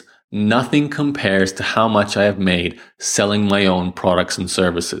years, nothing compares to how much I have made selling my own products and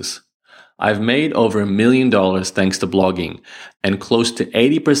services. I've made over $1 million thanks to blogging, and close to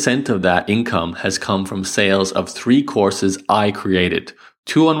 80% of that income has come from sales of 3 courses I created,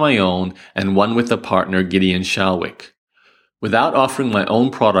 2 on my own and 1 with a partner, Gideon Shalwick. Without offering my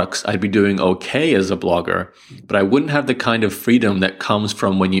own products, I'd be doing okay as a blogger, but I wouldn't have the kind of freedom that comes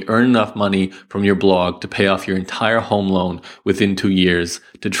from when you earn enough money from your blog to pay off your entire home loan within 2 years,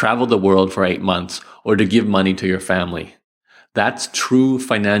 to travel the world for 8 months, or to give money to your family. That's true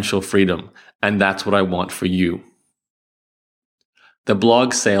financial freedom, and that's what I want for you. The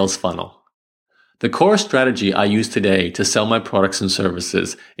blog sales funnel. The core strategy I use today to sell my products and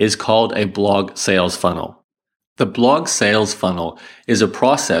services is called a blog sales funnel. The blog sales funnel is a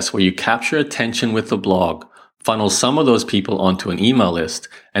process where you capture attention with the blog, funnel some of those people onto an email list,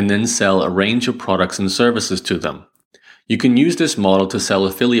 and then sell a range of products and services to them. You can use this model to sell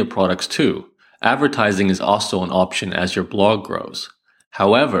affiliate products too. Advertising is also an option as your blog grows.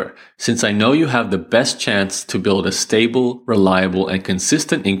 However, since I know you have the best chance to build a stable, reliable, and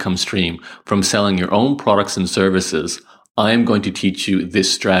consistent income stream from selling your own products and services, I am going to teach you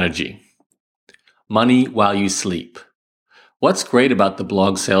this strategy. Money while you sleep. What's great about the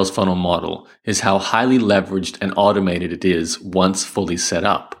blog sales funnel model is how highly leveraged and automated it is once fully set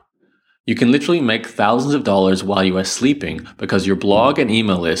up. You can literally make thousands of dollars while you are sleeping because your blog and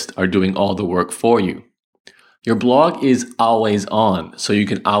email list are doing all the work for you. Your blog is always on, so you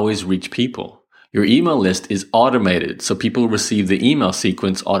can always reach people. Your email list is automated, so people receive the email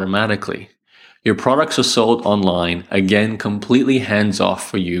sequence automatically. Your products are sold online, again completely hands-off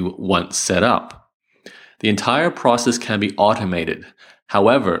for you once set up. The entire process can be automated.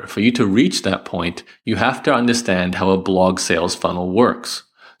 However, for you to reach that point, you have to understand how a blog sales funnel works.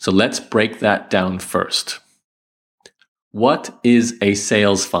 So let's break that down first. What is a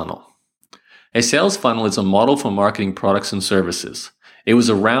sales funnel? A sales funnel is a model for marketing products and services. It was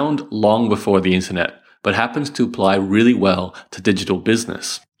around long before the internet, but happens to apply really well to digital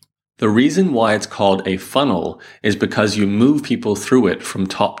business. The reason why it's called a funnel is because you move people through it from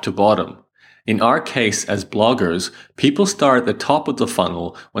top to bottom. In our case as bloggers, people start at the top of the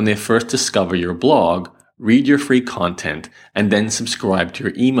funnel when they first discover your blog, read your free content, and then subscribe to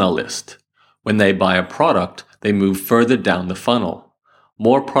your email list. When they buy a product, they move further down the funnel.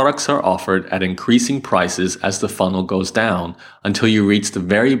 More products are offered at increasing prices as the funnel goes down until you reach the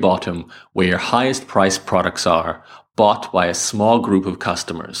very bottom where your highest priced products are, bought by a small group of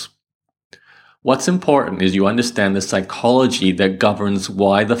customers. What's important is you understand the psychology that governs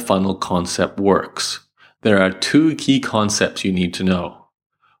why the funnel concept works. There are 2 key concepts you need to know.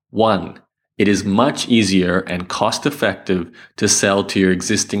 1. It is much easier and cost-effective to sell to your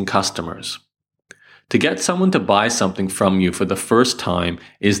existing customers. To get someone to buy something from you for the first time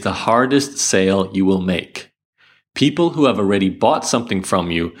is the hardest sale you will make. People who have already bought something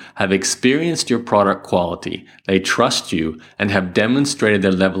from you have experienced your product quality, they trust you, and have demonstrated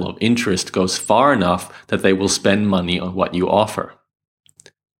their level of interest goes far enough that they will spend money on what you offer.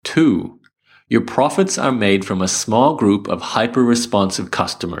 2. Your profits are made from a small group of hyper-responsive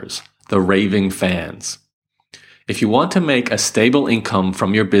customers, the raving fans. If you want to make a stable income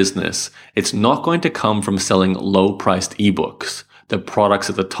from your business, it's not going to come from selling low-priced ebooks, the products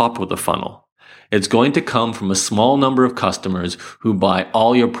at the top of the funnel. It's going to come from a small number of customers who buy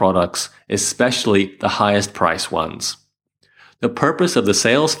all your products, especially the highest price ones. The purpose of the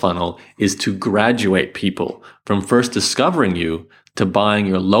sales funnel is to graduate people from first discovering you to buying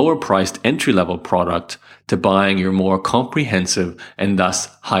your lower priced entry-level product to buying your more comprehensive and thus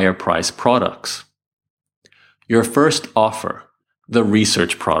higher priced products. Your first offer, the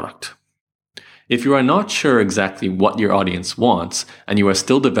research product. If you are not sure exactly what your audience wants and you are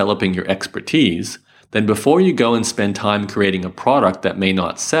still developing your expertise, then before you go and spend time creating a product that may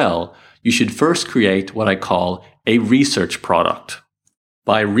not sell, you should first create what I call a research product.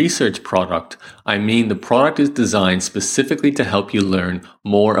 By research product, I mean the product is designed specifically to help you learn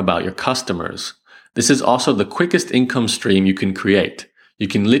more about your customers. This is also the quickest income stream you can create. You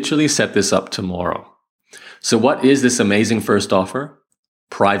can literally set this up tomorrow. So what is this amazing first offer?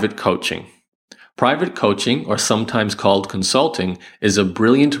 Private coaching. Private coaching, or sometimes called consulting, is a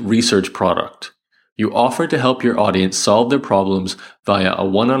brilliant research product. You offer to help your audience solve their problems via a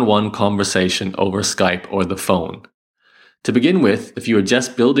one-on-one conversation over Skype or the phone. To begin with, if you are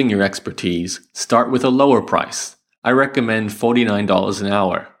just building your expertise, start with a lower price. I recommend $49 an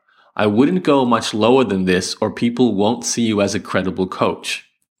hour. I wouldn't go much lower than this or people won't see you as a credible coach.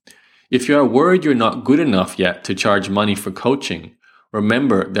 If you are worried you're not good enough yet to charge money for coaching,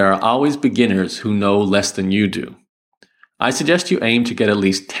 remember there are always beginners who know less than you do. I suggest you aim to get at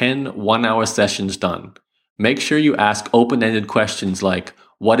least 10 one-hour sessions done. Make sure you ask open-ended questions like,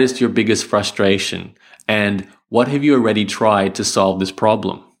 what is your biggest frustration? And what have you already tried to solve this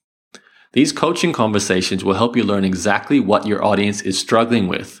problem? These coaching conversations will help you learn exactly what your audience is struggling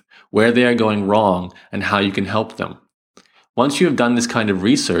with, where they are going wrong, and how you can help them. Once you have done this kind of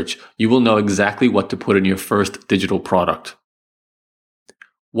research, you will know exactly what to put in your first digital product.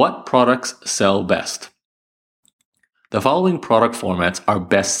 What products sell best? The following product formats are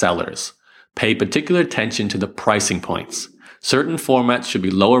best sellers. Pay particular attention to the pricing points. Certain formats should be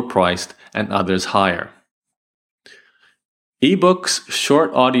lower priced and others higher. Ebooks,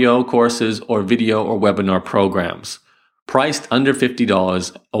 short audio courses, or video or webinar programs. Priced under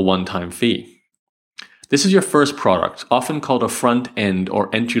 $50, a one-time fee. This is your first product, often called a front-end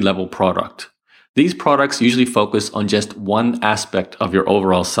or entry-level product. These products usually focus on just one aspect of your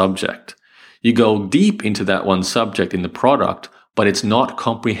overall subject. You go deep into that one subject in the product, but it's not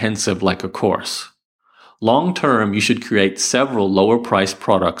comprehensive like a course. Long term, you should create several lower priced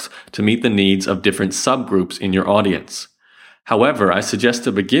products to meet the needs of different subgroups in your audience. However, I suggest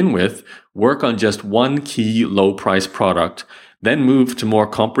to begin with, work on just one key low price product, then move to more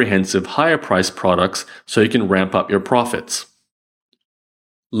comprehensive higher priced products so you can ramp up your profits.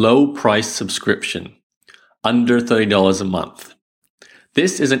 Low price subscription, under $30 a month.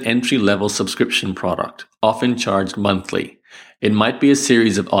 This is an entry-level subscription product, often charged monthly. It might be a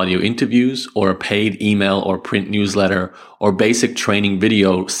series of audio interviews or a paid email or print newsletter or basic training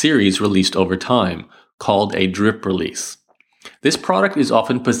video series released over time, called a drip release. This product is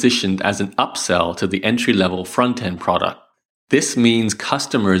often positioned as an upsell to the entry-level front-end product. This means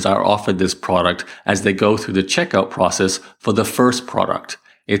customers are offered this product as they go through the checkout process for the first product.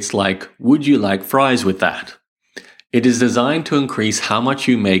 It's like, would you like fries with that? It is designed to increase how much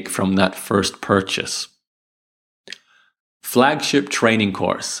you make from that first purchase. Flagship training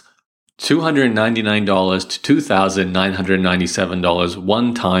course, $299 to $2,997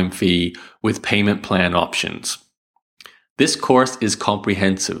 one-time fee with payment plan options. This course is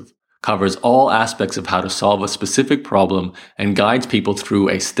comprehensive, covers all aspects of how to solve a specific problem, and guides people through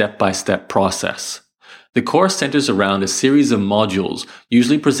a step-by-step process. The course centers around a series of modules,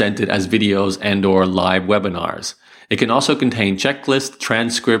 usually presented as videos and/or live webinars. It can also contain checklists,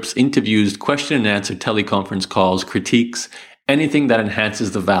 transcripts, interviews, question and answer teleconference calls, critiques, anything that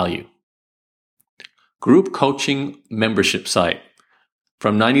enhances the value. Group coaching membership site,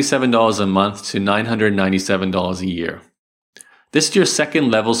 from $97 a month to $997 a year. This is your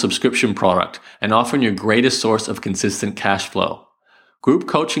second level subscription product and often your greatest source of consistent cash flow. Group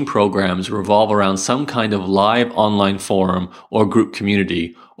coaching programs revolve around some kind of live online forum or group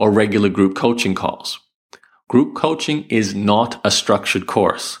community or regular group coaching calls. Group coaching is not a structured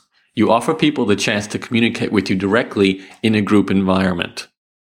course. You offer people the chance to communicate with you directly in a group environment.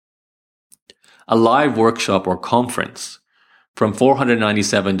 A live workshop or conference, from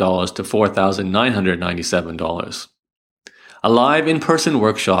 $497 to $4,997. A live in-person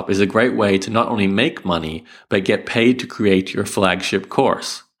workshop is a great way to not only make money, but get paid to create your flagship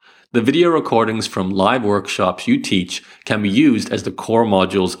course. The video recordings from live workshops you teach can be used as the core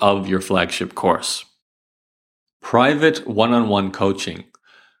modules of your flagship course. Private one-on-one coaching,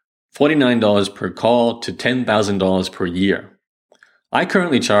 $49 per call to $10,000 per year. I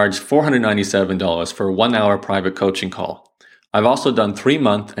currently charge $497 for a 1-hour private coaching call. I've also done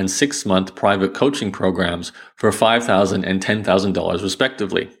 3-month and 6-month private coaching programs for $5,000 and $10,000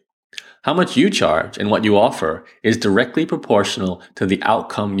 respectively. How much you charge and what you offer is directly proportional to the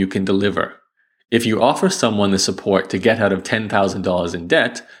outcome you can deliver. If you offer someone the support to get out of $10,000 in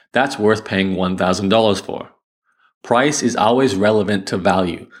debt, that's worth paying $1,000 for. Price is always relevant to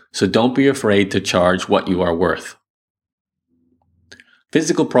value, so don't be afraid to charge what you are worth.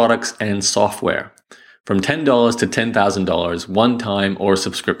 Physical products and software, from $10 to $10,000 one-time or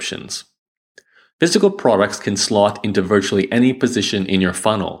subscriptions. Physical products can slot into virtually any position in your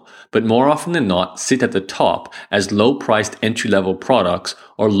funnel, but more often than not sit at the top as low-priced entry-level products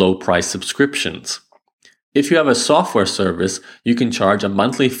or low-priced subscriptions. If you have a software service, you can charge a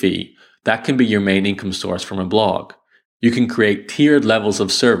monthly fee. That can be your main income source from a blog. You can create tiered levels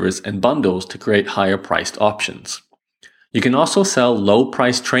of service and bundles to create higher priced options. You can also sell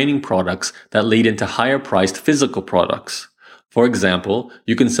low-priced training products that lead into higher-priced physical products. For example,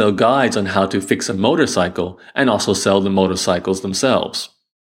 you can sell guides on how to fix a motorcycle and also sell the motorcycles themselves.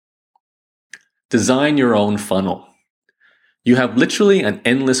 Design your own funnel. You have literally an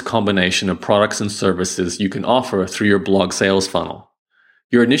endless combination of products and services you can offer through your blog sales funnel.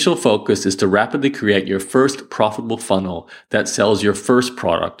 Your initial focus is to rapidly create your first profitable funnel that sells your first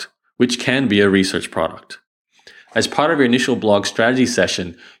product, which can be a research product. As part of your initial blog strategy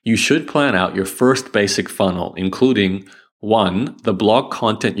session, you should plan out your first basic funnel, including 1. The blog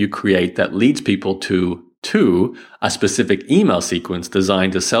content you create that leads people to 2. A specific email sequence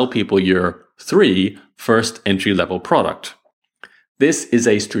designed to sell people your 3. First entry-level product. This is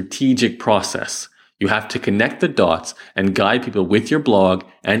a strategic process. You have to connect the dots and guide people with your blog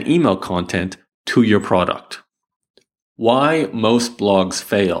and email content to your product. Why most blogs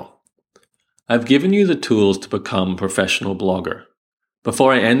fail. I've given you the tools to become a professional blogger.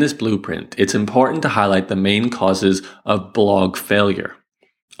 Before I end this blueprint, it's important to highlight the main causes of blog failure.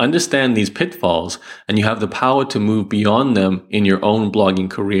 Understand these pitfalls, and you have the power to move beyond them in your own blogging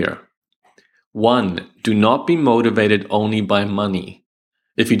career. 1. Do not be motivated only by money.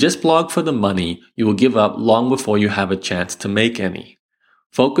 If you just blog for the money, you will give up long before you have a chance to make any.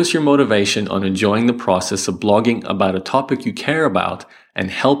 Focus your motivation on enjoying the process of blogging about a topic you care about and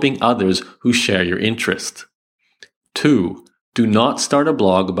helping others who share your interest. 2. Do not start a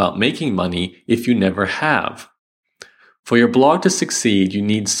blog about making money if you never have. For your blog to succeed, you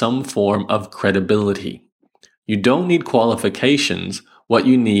need some form of credibility. You don't need qualifications. What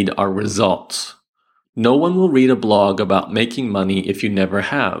you need are results. No one will read a blog about making money if you never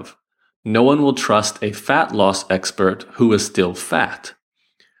have. No one will trust a fat loss expert who is still fat.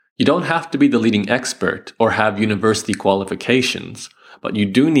 You don't have to be the leading expert or have university qualifications, but you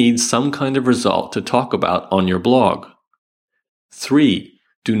do need some kind of result to talk about on your blog. 3.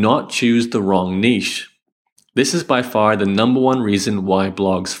 Do not choose the wrong niche. This is by far the number one reason why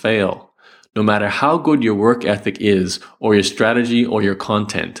blogs fail. No matter how good your work ethic is, or your strategy or your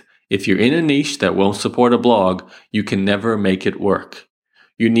content, if you're in a niche that won't support a blog, you can never make it work.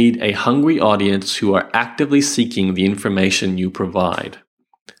 You need a hungry audience who are actively seeking the information you provide.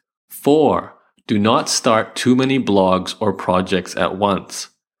 4. Do not start too many blogs or projects at once.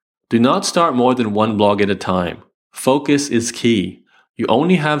 Do not start more than one blog at a time. Focus is key. You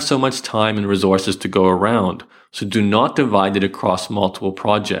only have so much time and resources to go around, so do not divide it across multiple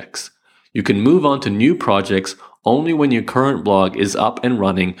projects. You can move on to new projects only when your current blog is up and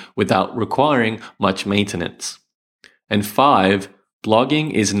running without requiring much maintenance. And 5,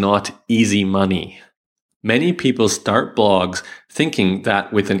 blogging is not easy money. Many people start blogs thinking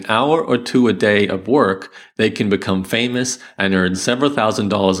that with an hour or two a day of work, they can become famous and earn several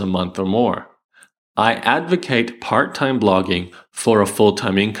 $1,000s a month or more. I advocate part-time blogging for a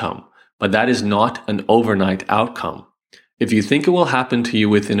full-time income, but that is not an overnight outcome. If you think it will happen to you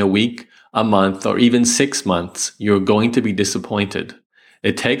within a week, a month, or even 6 months, you're going to be disappointed.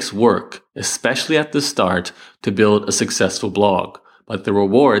 It takes work, especially at the start, to build a successful blog, but the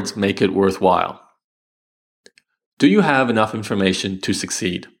rewards make it worthwhile. Do you have enough information to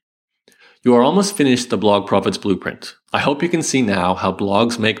succeed? You are almost finished the Blog Profits Blueprint. I hope you can see now how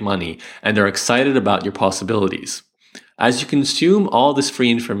blogs make money and are excited about your possibilities. As you consume all this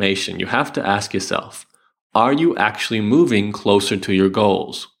free information, you have to ask yourself, are you actually moving closer to your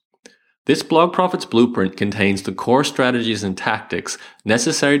goals? This Blog Profits Blueprint contains the core strategies and tactics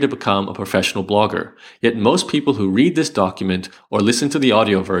necessary to become a professional blogger. Yet most people who read this document or listen to the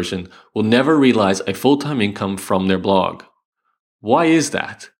audio version will never realize a full-time income from their blog. Why is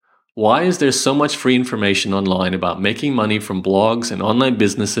that? Why is there so much free information online about making money from blogs and online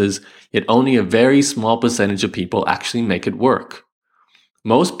businesses, yet only a very small percentage of people actually make it work?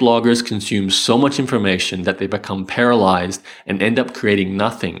 Most bloggers consume so much information that they become paralyzed and end up creating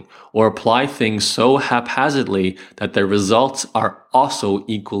nothing, or apply things so haphazardly that their results are also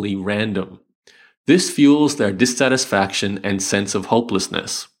equally random. This fuels their dissatisfaction and sense of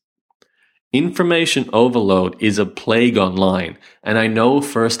hopelessness. Information overload is a plague online, and I know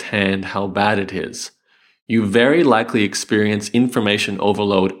firsthand how bad it is. You very likely experience information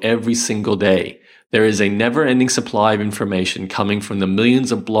overload every single day. There is a never-ending supply of information coming from the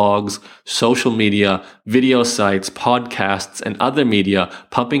millions of blogs, social media, video sites, podcasts, and other media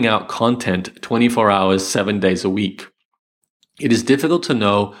pumping out content 24 hours, 7 days a week. It is difficult to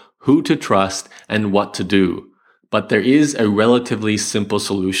know who to trust and what to do, but there is a relatively simple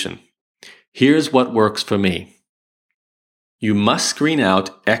solution. Here's what works for me. You must screen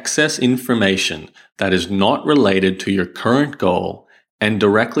out excess information that is not related to your current goal and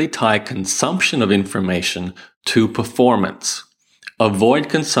directly tie consumption of information to performance. Avoid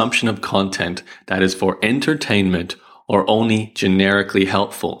consumption of content that is for entertainment or only generically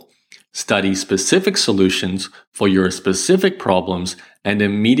helpful. Study specific solutions for your specific problems and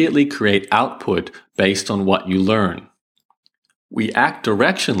immediately create output based on what you learn. We act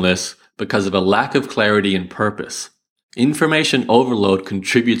directionless because of a lack of clarity and purpose. Information overload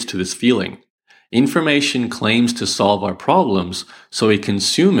contributes to this feeling. Information claims to solve our problems, so we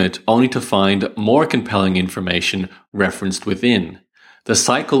consume it only to find more compelling information referenced within. The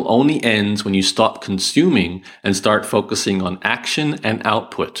cycle only ends when you stop consuming and start focusing on action and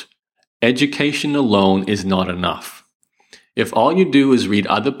output. Education alone is not enough. If all you do is read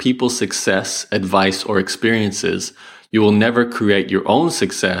other people's success, advice, or experiences, you will never create your own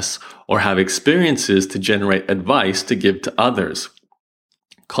success or have experiences to generate advice to give to others.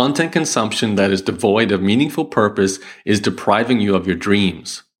 Content consumption that is devoid of meaningful purpose is depriving you of your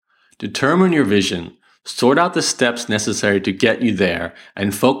dreams. Determine your vision, sort out the steps necessary to get you there,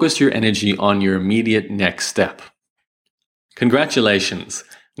 and focus your energy on your immediate next step. Congratulations!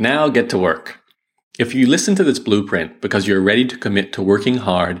 Now get to work. If you listen to this blueprint because you're ready to commit to working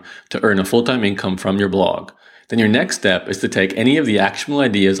hard to earn a full-time income from your blog, then your next step is to take any of the actionable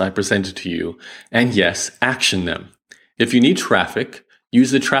ideas I presented to you and yes, action them. If you need traffic,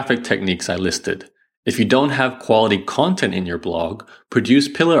 use the traffic techniques I listed. If you don't have quality content in your blog, produce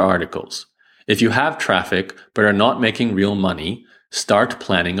pillar articles. If you have traffic but are not making real money, start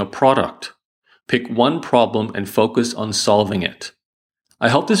planning a product. Pick one problem and focus on solving it. I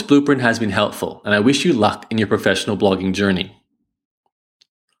hope this blueprint has been helpful, and I wish you luck in your professional blogging journey.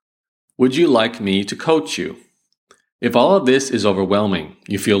 Would you like me to coach you? If all of this is overwhelming,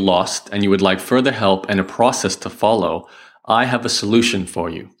 you feel lost, and you would like further help and a process to follow, I have a solution for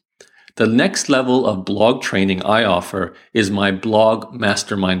you. The next level of blog training I offer is my Blog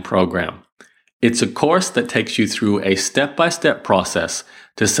Mastermind program. It's a course that takes you through a step-by-step process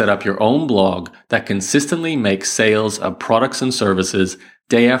to set up your own blog that consistently makes sales of products and services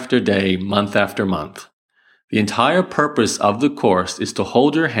day after day, month after month. The entire purpose of the course is to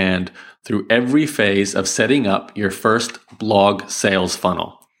hold your hand through every phase of setting up your first blog sales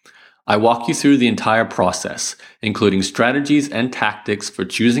funnel. I walk you through the entire process, including strategies and tactics for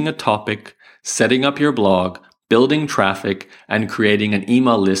choosing a topic, setting up your blog, building traffic, and creating an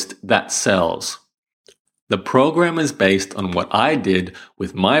email list that sells. The program is based on what I did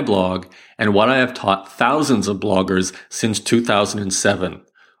with my blog and what I have taught thousands of bloggers since 2007.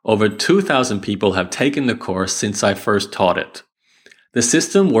 Over 2,000 people have taken the course since I first taught it. The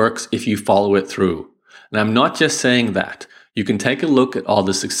system works if you follow it through. And I'm not just saying that. You can take a look at all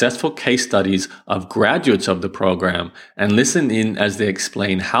the successful case studies of graduates of the program and listen in as they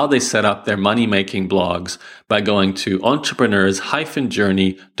explain how they set up their money-making blogs by going to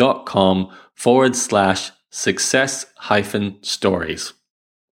entrepreneurs-journey.com/success-stories.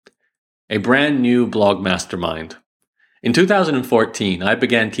 A brand new blog mastermind. In 2014, I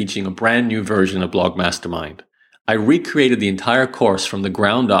began teaching a brand new version of Blog Mastermind. I recreated the entire course from the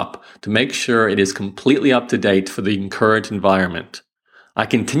ground up to make sure it is completely up to date for the current environment. I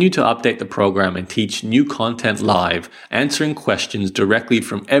continue to update the program and teach new content live, answering questions directly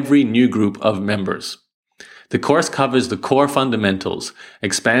from every new group of members. The course covers the core fundamentals,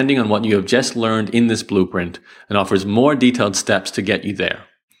 expanding on what you have just learned in this blueprint, and offers more detailed steps to get you there.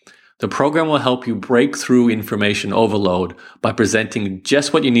 The program will help you break through information overload by presenting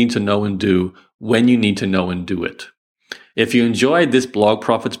just what you need to know and do when you need to know and do it. If you enjoyed this Blog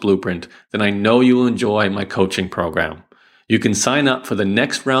Profits Blueprint, then I know you will enjoy my coaching program. You can sign up for the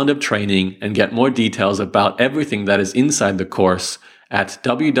next round of training and get more details about everything that is inside the course at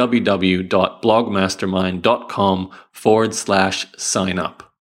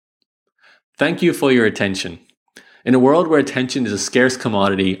www.blogmastermind.com/sign-up. Thank you for your attention. In a world where attention is a scarce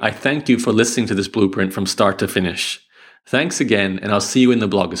commodity, I thank you for listening to this blueprint from start to finish. Thanks again, and I'll see you in the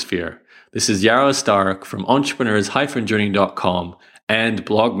blogosphere. This is Yaro Stark from entrepreneurs-journey.com and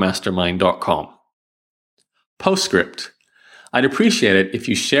blogmastermind.com. Postscript. I'd appreciate it if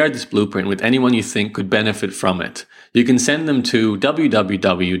you shared this blueprint with anyone you think could benefit from it. You can send them to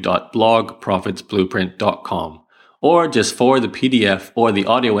www.blogprofitsblueprint.com or just forward the PDF or the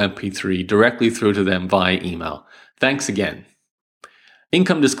audio MP3 directly through to them via email. Thanks again.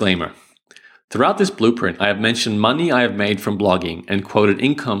 Income disclaimer. Throughout this blueprint, I have mentioned money I have made from blogging and quoted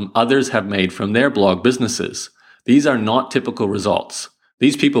income others have made from their blog businesses. These are not typical results.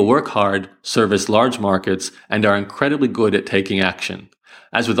 These people work hard, service large markets, and are incredibly good at taking action.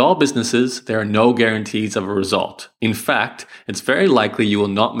 As with all businesses, there are no guarantees of a result. In fact, it's very likely you will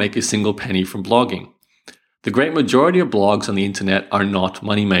not make a single penny from blogging. The great majority of blogs on the internet are not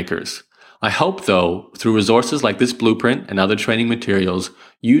moneymakers. I hope, though, through resources like this blueprint and other training materials,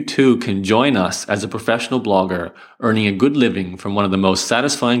 you too can join us as a professional blogger earning a good living from one of the most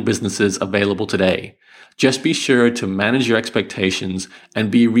satisfying businesses available today. Just be sure to manage your expectations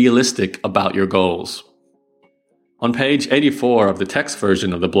and be realistic about your goals. On page 84 of the text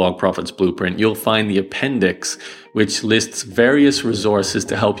version of the Blog Profits Blueprint, you'll find the appendix, which lists various resources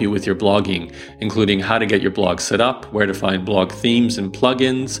to help you with your blogging, including how to get your blog set up, where to find blog themes and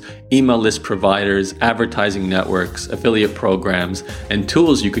plugins, email list providers, advertising networks, affiliate programs, and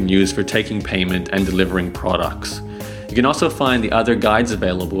tools you can use for taking payment and delivering products. You can also find the other guides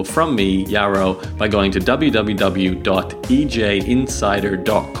available from me, Yarrow, by going to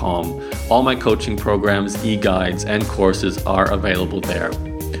www.ejinsider.com. All my coaching programs, e-guides, and courses are available there.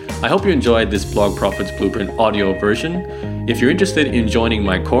 I hope you enjoyed this Blog Profits Blueprint audio version. If you're interested in joining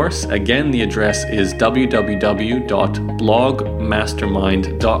my course, again, the address is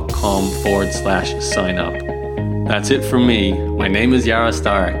www.blogmastermind.com/sign up. That's it from me. My name is Yara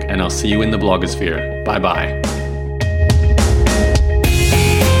Stark, and I'll see you in the blogosphere. Bye-bye.